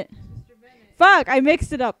 Bennet. Mr. Bennet. Fuck, I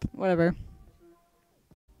mixed it up. Whatever.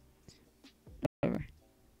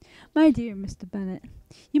 "My dear Mr. Bennet,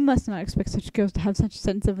 you must not expect such girls to have such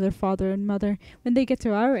sense of their father and mother. When they get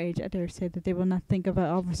to our age, I dare say that they will not think about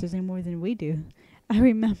officers any more than we do. I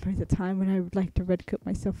remember the time when I would like to redcoat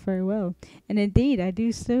myself very well, and indeed I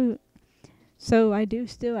do so I do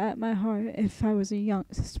still at my heart. If I was a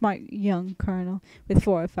smart young colonel with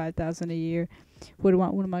 4,000 or 5,000 a year, would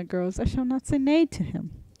want one of my girls, I shall not say nay to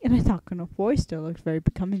him. And I thought Colonel Forster looked very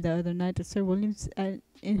becoming the other night at Sir William's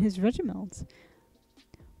in his regiments."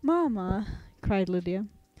 "Mamma," cried Lydia,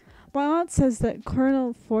 "my aunt says that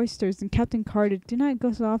Colonel Forsters and Captain Carter do not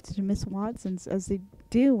go so often to Miss Watson's as they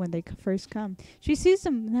do when they first come. She sees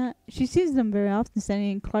them very often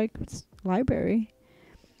standing in Clark's library."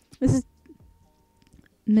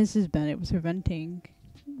 Mrs. Bennet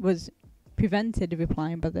was prevented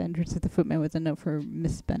replying by the entrance of the footman with a note for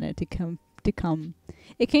Miss Bennet to come.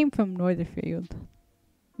 It came from Netherfield,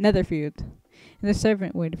 and the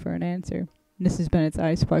servant waited for an answer. Mrs. Bennet's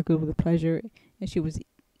eyes sparkled with pleasure, and she was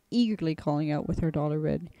eagerly calling out with her daughter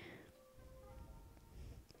read.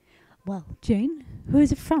 "Well, Jane, who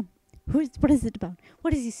is it from? What is it about?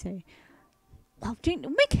 What does he say? Well, Jane,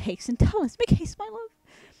 make haste and tell us. Make haste, my love."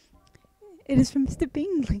 "It is from Mr.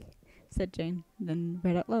 Bingley," said Jane, then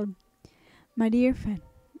read out loud. "My dear friend,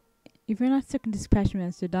 if you're not so dispassionate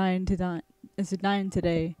as to dine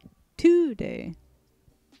today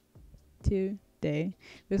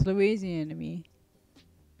with Louisiana and me,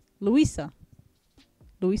 Louisa.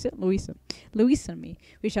 Louisa and me.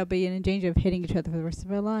 We shall be in danger of hitting each other for the rest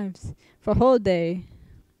of our lives. For a whole days,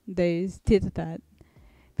 tit-tat,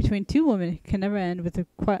 between two women can never end without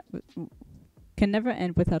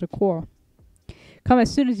a quarrel. Come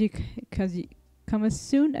as soon as you can.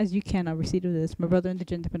 I'll receipt of this. My brother and the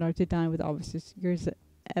gentleman are to dine with officers. Yours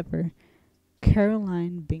ever,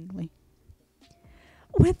 Caroline Bingley.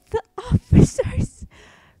 With the officers,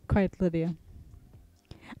 cried Lydia.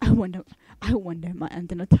 I wonder my aunt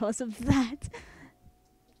didn't tell us of that.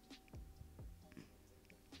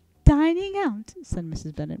 Dining out, said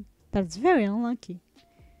Mrs. Bennet. That's very unlucky.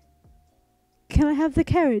 Can I have the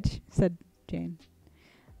carriage? Said Jane.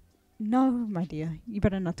 No, my dear, you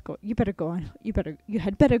better not go. You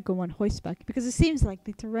had better go on horseback, because it seems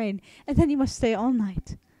likely to rain, and then you must stay all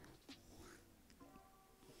night.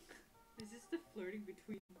 Is this the flirting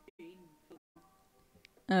between Jane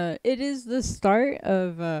and it is the start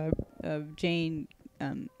of Jane,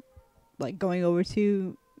 like going over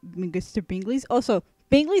to Mr. Bingley's. Also,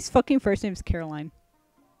 Bingley's fucking first name is Caroline.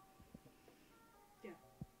 Yeah.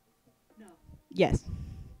 No. Yes.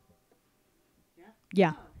 Yeah?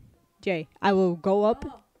 Yeah. Oh. Jay, I will go up.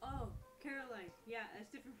 Oh, Caroline. Yeah, that's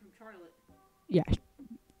different from Charlotte. Yeah.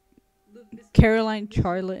 Miss Caroline, Miss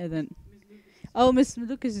Charlotte, and then... Miss Lucas. Oh, Miss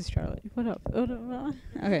Lucas is Charlotte. What up?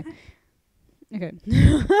 Okay. Okay.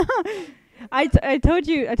 I told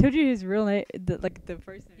you his real name, the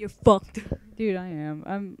first name. You're fucked. Dude, I am.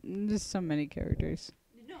 I'm just so many characters.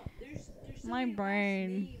 No, there's so My many brain.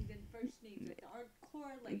 last names and first names that aren't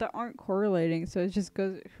correlated. That aren't correlating, so it just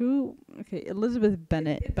goes who. Okay, Elizabeth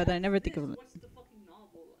Bennet, If but I that's never think this, of it. What's the fucking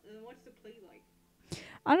novel? And what's the play like?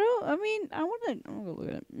 I don't. I mean, I wanna. I'm gonna look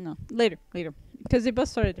at it. No, later, because they both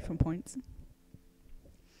start at different points.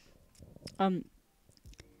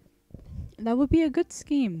 That would be a good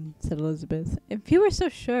scheme, said Elizabeth, if you were so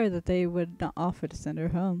sure that they would not offer to send her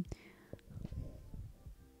home.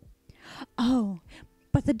 Oh,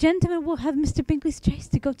 but the gentlemen will have Mr. Bingley's chaise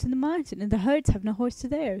to go to the mountain, and the herds have no horse to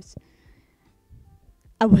theirs.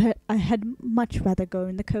 I had much rather go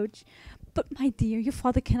in the coach. But, my dear, your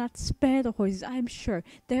father cannot spare the horses, I am sure.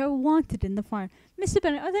 They are wanted in the farm. Mr.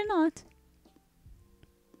 Bennet, are they not?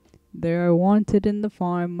 They are wanted in the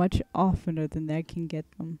farm much oftener than I can get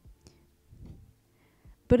them.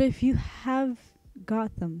 But if you have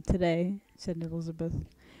got them today, said Elizabeth,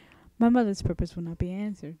 my mother's purpose will not be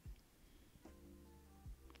answered.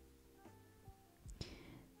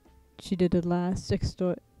 She did at last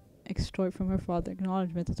extort from her father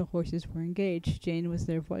acknowledgement that the horses were engaged. Jane was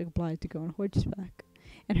therefore obliged to go on horseback,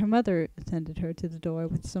 and her mother attended her to the door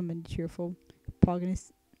with so many cheerful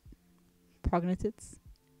prognosis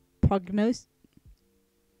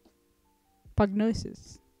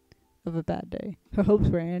of a bad day. Her hopes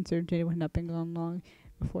were answered. Jane had not been gone long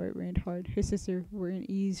before it rained hard. Her sisters were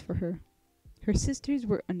uneasy for her,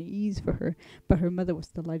 but her mother was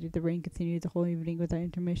delighted. The rain continued the whole evening without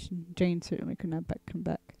intermission. Jane certainly could not come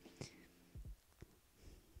back.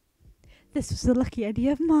 This was a lucky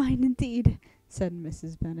idea of mine, indeed, said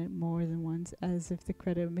Mrs. Bennet more than once, as if the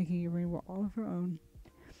credit of making it rain were all of her own.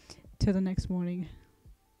 Till the next morning,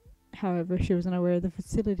 however, she was unaware of the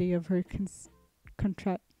facility of her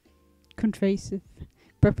contrasive.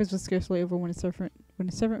 Breakfast was scarcely over when a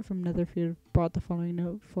servant from Netherfield brought the following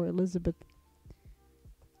note for Elizabeth.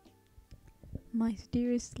 My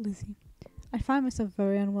dearest Lizzie, I find myself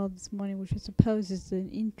very unwell this morning, which I suppose is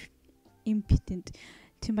an imputant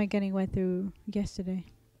to my getting wet through yesterday.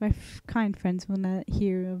 My kind friends will not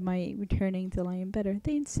hear of my returning till I am better.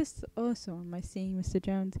 They insist also on my seeing Mr.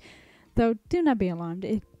 Jones, though do not be alarmed.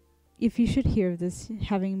 If you should hear of this,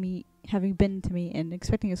 having been to me and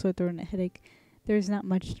expecting a sore throat and a headache, there is not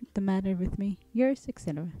much the matter with me. Yours,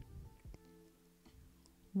 etc.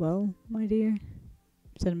 Well, my dear,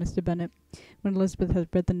 said Mr. Bennet, when Elizabeth had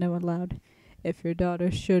read the note aloud, if your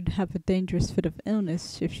daughter should have a dangerous fit of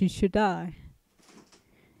illness, if she should die,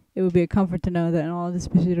 it would be a comfort to know that in all this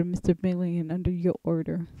pursuit of Mr. Bingley and under your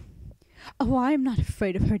order. Oh, I am not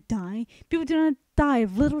afraid of her dying. People do not die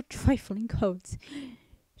of little trifling colds.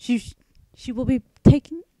 She will be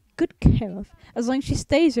taken good care of, as long as she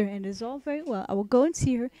stays here, and is all very well. I will go and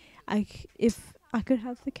see her, if I could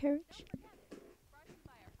have the carriage.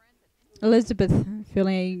 Elizabeth,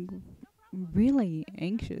 feeling really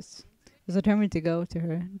anxious, was determined to go to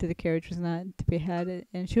her. The carriage was not to be had,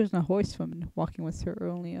 and she was no horsewoman. Walking was her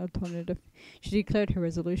only alternative. She declared her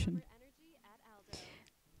resolution.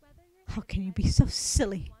 How can you be so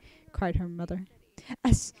silly? Cried her mother.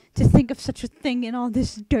 As to think of such a thing in all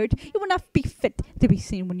this dirt. You will not be fit to be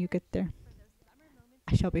seen when you get there.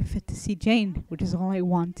 I shall be fit to see Jane, which is all I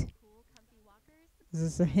want. Is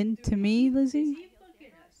this a hint to me, Lizzie? he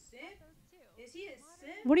fucking a simp? Is he a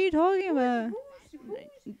simp? What are you talking about?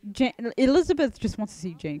 Elizabeth just wants to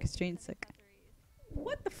see Jane because Jane's sick.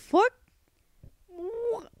 What the fuck?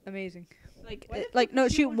 Amazing. No,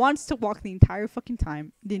 she wants to walk the entire fucking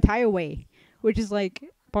time, the entire way, which is like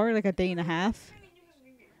probably like a day and a half.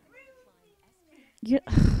 Yeah.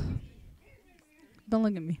 Don't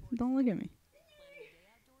look at me. Don't look at me.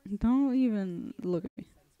 Don't even look at me.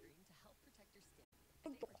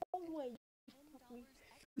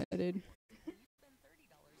 I did.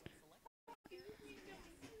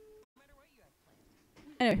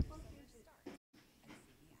 Anyway.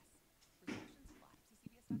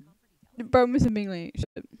 Bro, Mr.Bingley Ain't Sh.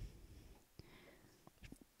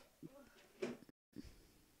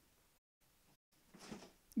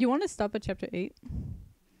 You want to stop at chapter 8?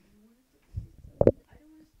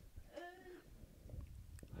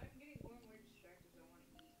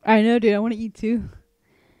 I know, dude. I want to eat too.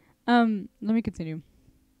 Let me continue.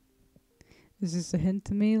 Is this a hint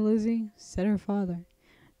to me, Lizzie? Said her father.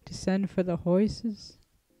 To send for the horses?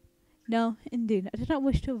 No, indeed. I did not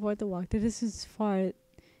wish to avoid the walk. That this is far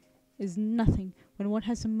is nothing when one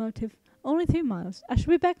has a motive. Only 3 miles. I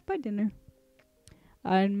shall be back by dinner.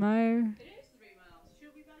 I admire. It is 3 miles.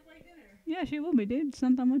 She'll be back by dinner. Yeah, she will be, dude. It's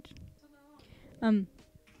not that much.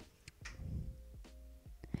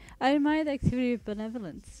 I admire the activity of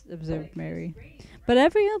benevolence, observed Mary. But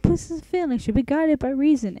every impulsive feeling should be guided by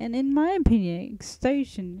reason, and in my opinion,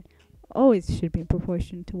 exertion always should be in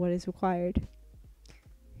proportion to what is required.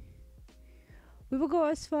 We will go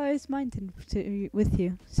as far as Mynton with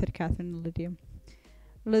you, said Catherine and Lydia.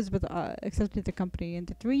 Elizabeth accepted the company, and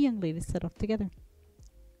the 3 young ladies set off together.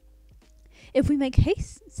 If we make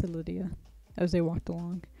haste, said Lydia, as they walked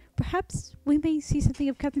along, perhaps we may see something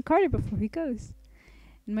of Captain Carter before he goes.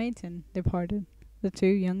 In Mayton, they parted. The 2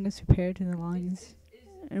 youngest repaired to the lines,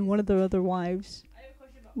 and one of their other wives. I have a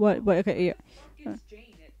question about What? Okay, yeah. What is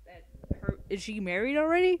Jane at her? Is she married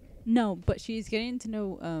already? No, but she's getting to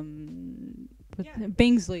know Yeah.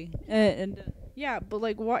 Bingsley, Yeah, but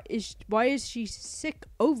like, why is she sick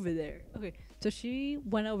over there? okay. So she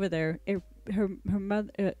went over there. Her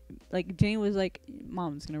mother, like Jane, was like,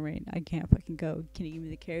 "Mom, it's gonna rain. I can't fucking go. Can you give me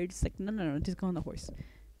the carriage?" It's like, no, just go on the horse.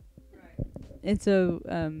 Right. And so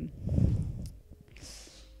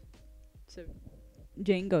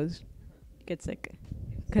Jane goes, gets sick,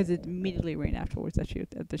 because it immediately rained afterwards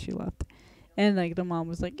after she left, and like the mom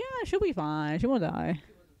was like, "Yeah, she'll be fine. She won't die."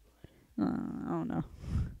 I don't know.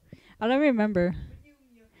 I don't remember.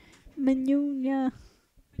 Menunya.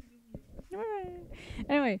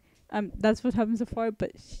 Anyway, that's what happens so far.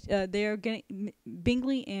 But they are getting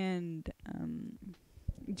Bingley and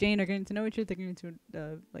Jane are getting to know each other. They're getting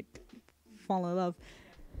to like fall in love.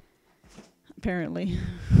 Apparently,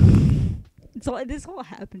 this all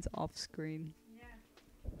happens off screen.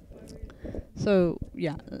 Yeah. So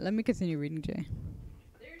yeah, let me continue reading Jay.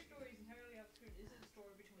 Their story is entirely off screen. This is a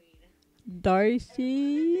story between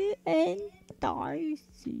Darcy and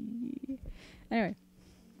Darcy. Anyway.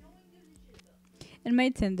 In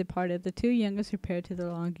May 10 departed, the 2 youngest repaired to the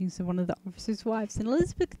lodgings of one of the officers' wives, and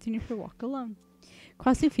Elizabeth continued her walk alone.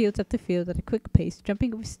 Crossing fields after field at a quick pace,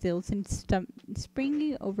 jumping over stilts and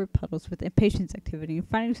springing over puddles with impatient activity, and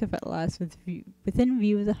finding herself at last within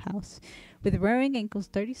view of the house, with wearing ankles,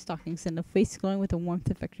 dirty stockings, and a face glowing with the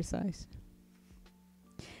warmth of exercise.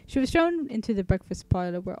 She was shown into the breakfast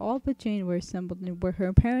parlour, where all but Jane were assembled, and where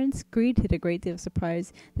her parents greeted a great deal of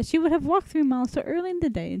surprise that she would have walked 3 miles so early in the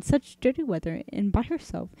day in such dirty weather and by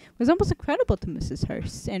herself was almost incredible to Mrs.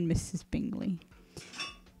 Hurst and Mrs. Bingley.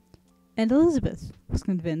 And Elizabeth was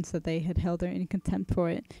convinced that they had held her in contempt for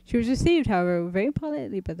it. She was received, however, very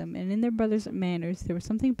politely by them, and in their brother's manners there was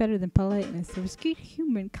something better than politeness. There was good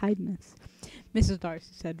humour and kindness. Mrs.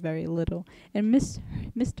 Darcy said very little, and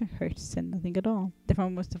Mr. Hurst said nothing at all. The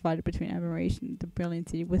farm was divided between admiration and the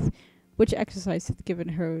brilliancy with which exercise had given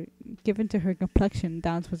to her complexion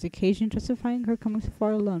down to the occasion justifying her coming so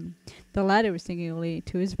far alone. The latter was singularly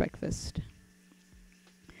to his breakfast.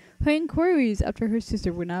 Her inquiries after her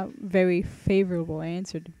sister were not very favourable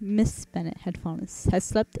answered. Miss Bennet had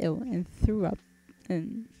slept ill and threw up,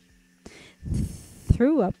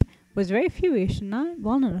 was very furious and not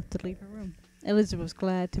well enough to leave her room. Elizabeth was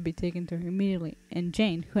glad to be taken to her immediately, and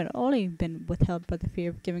Jane, who had only been withheld by the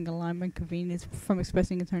fear of giving alarm or inconvenience from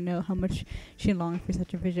expressing in her note how much she longed for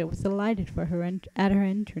such a visit, was delighted for her at her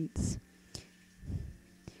entrance.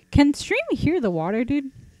 Can Stream hear the water,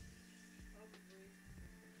 dude?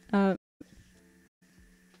 I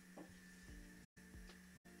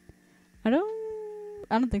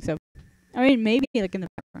don't think so. I mean, maybe like in the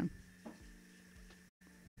background.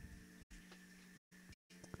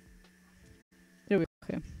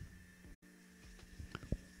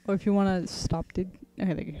 Or if you want to stop, dude.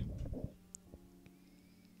 Okay, there you go.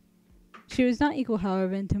 She was not equal,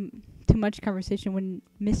 however, into too much conversation when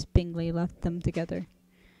Miss Bingley left them together.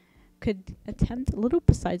 Could attempt a little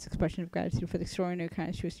precise expression of gratitude for the extraordinary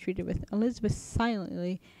kindness she was treated with. Elizabeth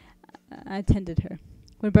silently attended her.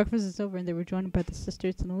 When breakfast was over and they were joined by the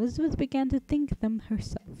sisters, and Elizabeth began to thank them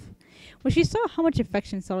herself. When she saw how much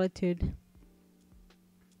affection solitude.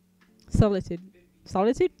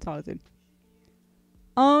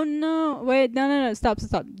 Oh no! Wait, no! Stop!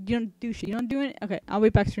 You don't do shit. You don't do it. Okay, I'll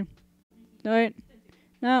wait backstream. Alright.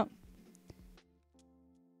 No.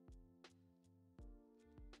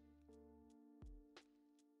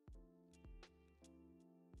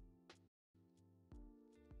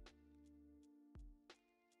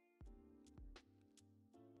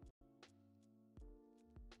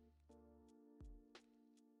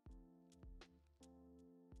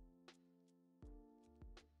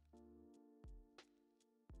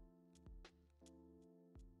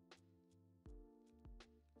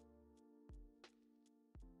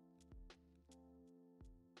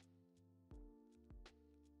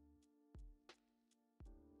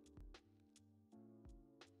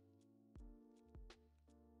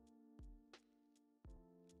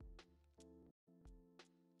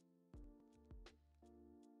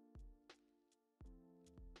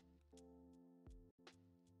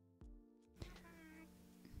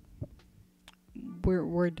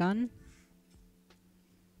 We're done.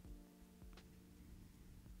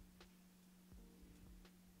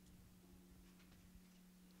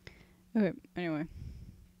 Okay, anyway.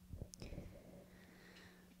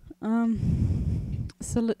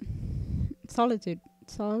 Solitude.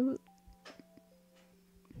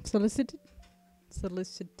 Solicited.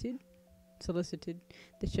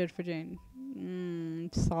 They showed for Jane.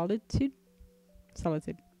 Solitude.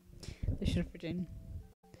 They showed for Jane.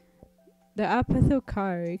 The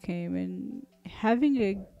apothecary came and, having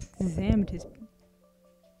examined his.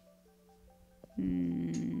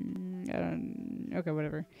 Okay,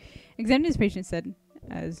 whatever. Examined his patient, said,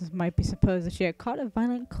 as might be supposed, that she had caught a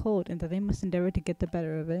violent cold and that they must endeavour to get the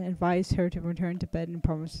better of it. Advised her to return to bed and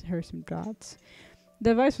promised her some draughts.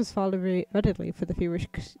 The advice was followed readily, for the feverish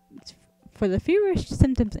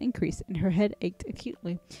symptoms increased and her head ached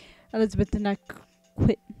acutely. Elizabeth did not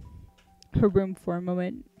quit her room for a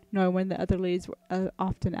moment, nor when the other ladies were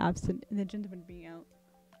often absent and the gentlemen being out.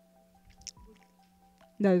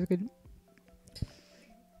 That was good.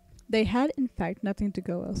 They had, in fact, nothing to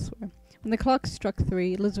go elsewhere. When the clock struck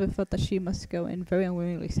 3, Elizabeth felt that she must go, and very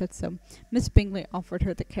unwillingly said so. Miss Bingley offered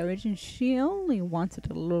her the carriage, and she only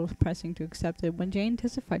wanted a little pressing to accept it when Jane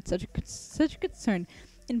testified such concern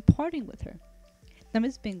in parting with her. Now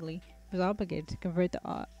Miss Bingley was obligated to convert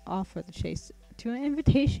the offer of the chaise to an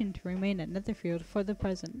invitation to remain at Netherfield for the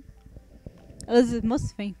present. Elizabeth,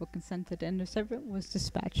 most thankful, consented, and a servant was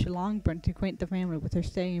dispatched to Longbourn to acquaint the family with her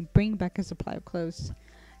stay and bring back a supply of clothes.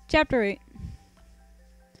 Chapter 8.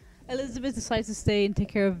 Elizabeth decides to stay and take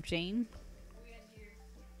care of Jane.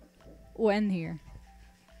 We'll end here.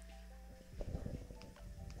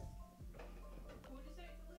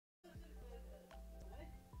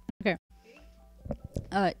 Okay.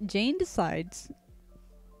 Jane decides.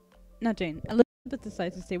 Not Jane. Elizabeth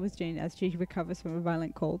decides to stay with Jane as she recovers from a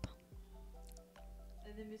violent cold.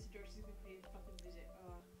 And then Mr. Darcy's gonna pay a fucking visit.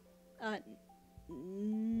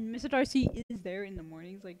 Mr. Darcy is there in the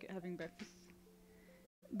mornings, like having breakfast.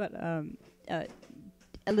 But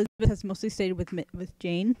Elizabeth has mostly stayed with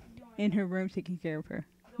Jane in her room, taking care of her.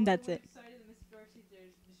 That's it. Mr. Darcy,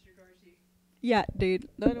 there's Mr. Darcy. Yeah, dude.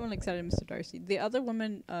 The other one excited Mr. Darcy. The other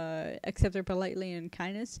women accept her politely and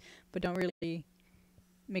kindness, but don't really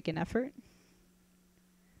make an effort.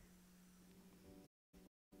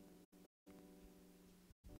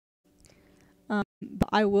 But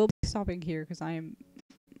I will be stopping here because I'm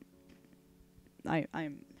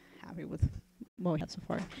happy with what we have so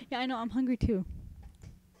far. Yeah, I know. I'm hungry too.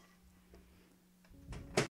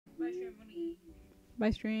 Bye, stream. I'm gonna eat.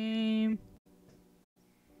 Bye, stream.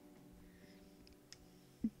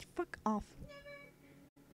 Fuck off.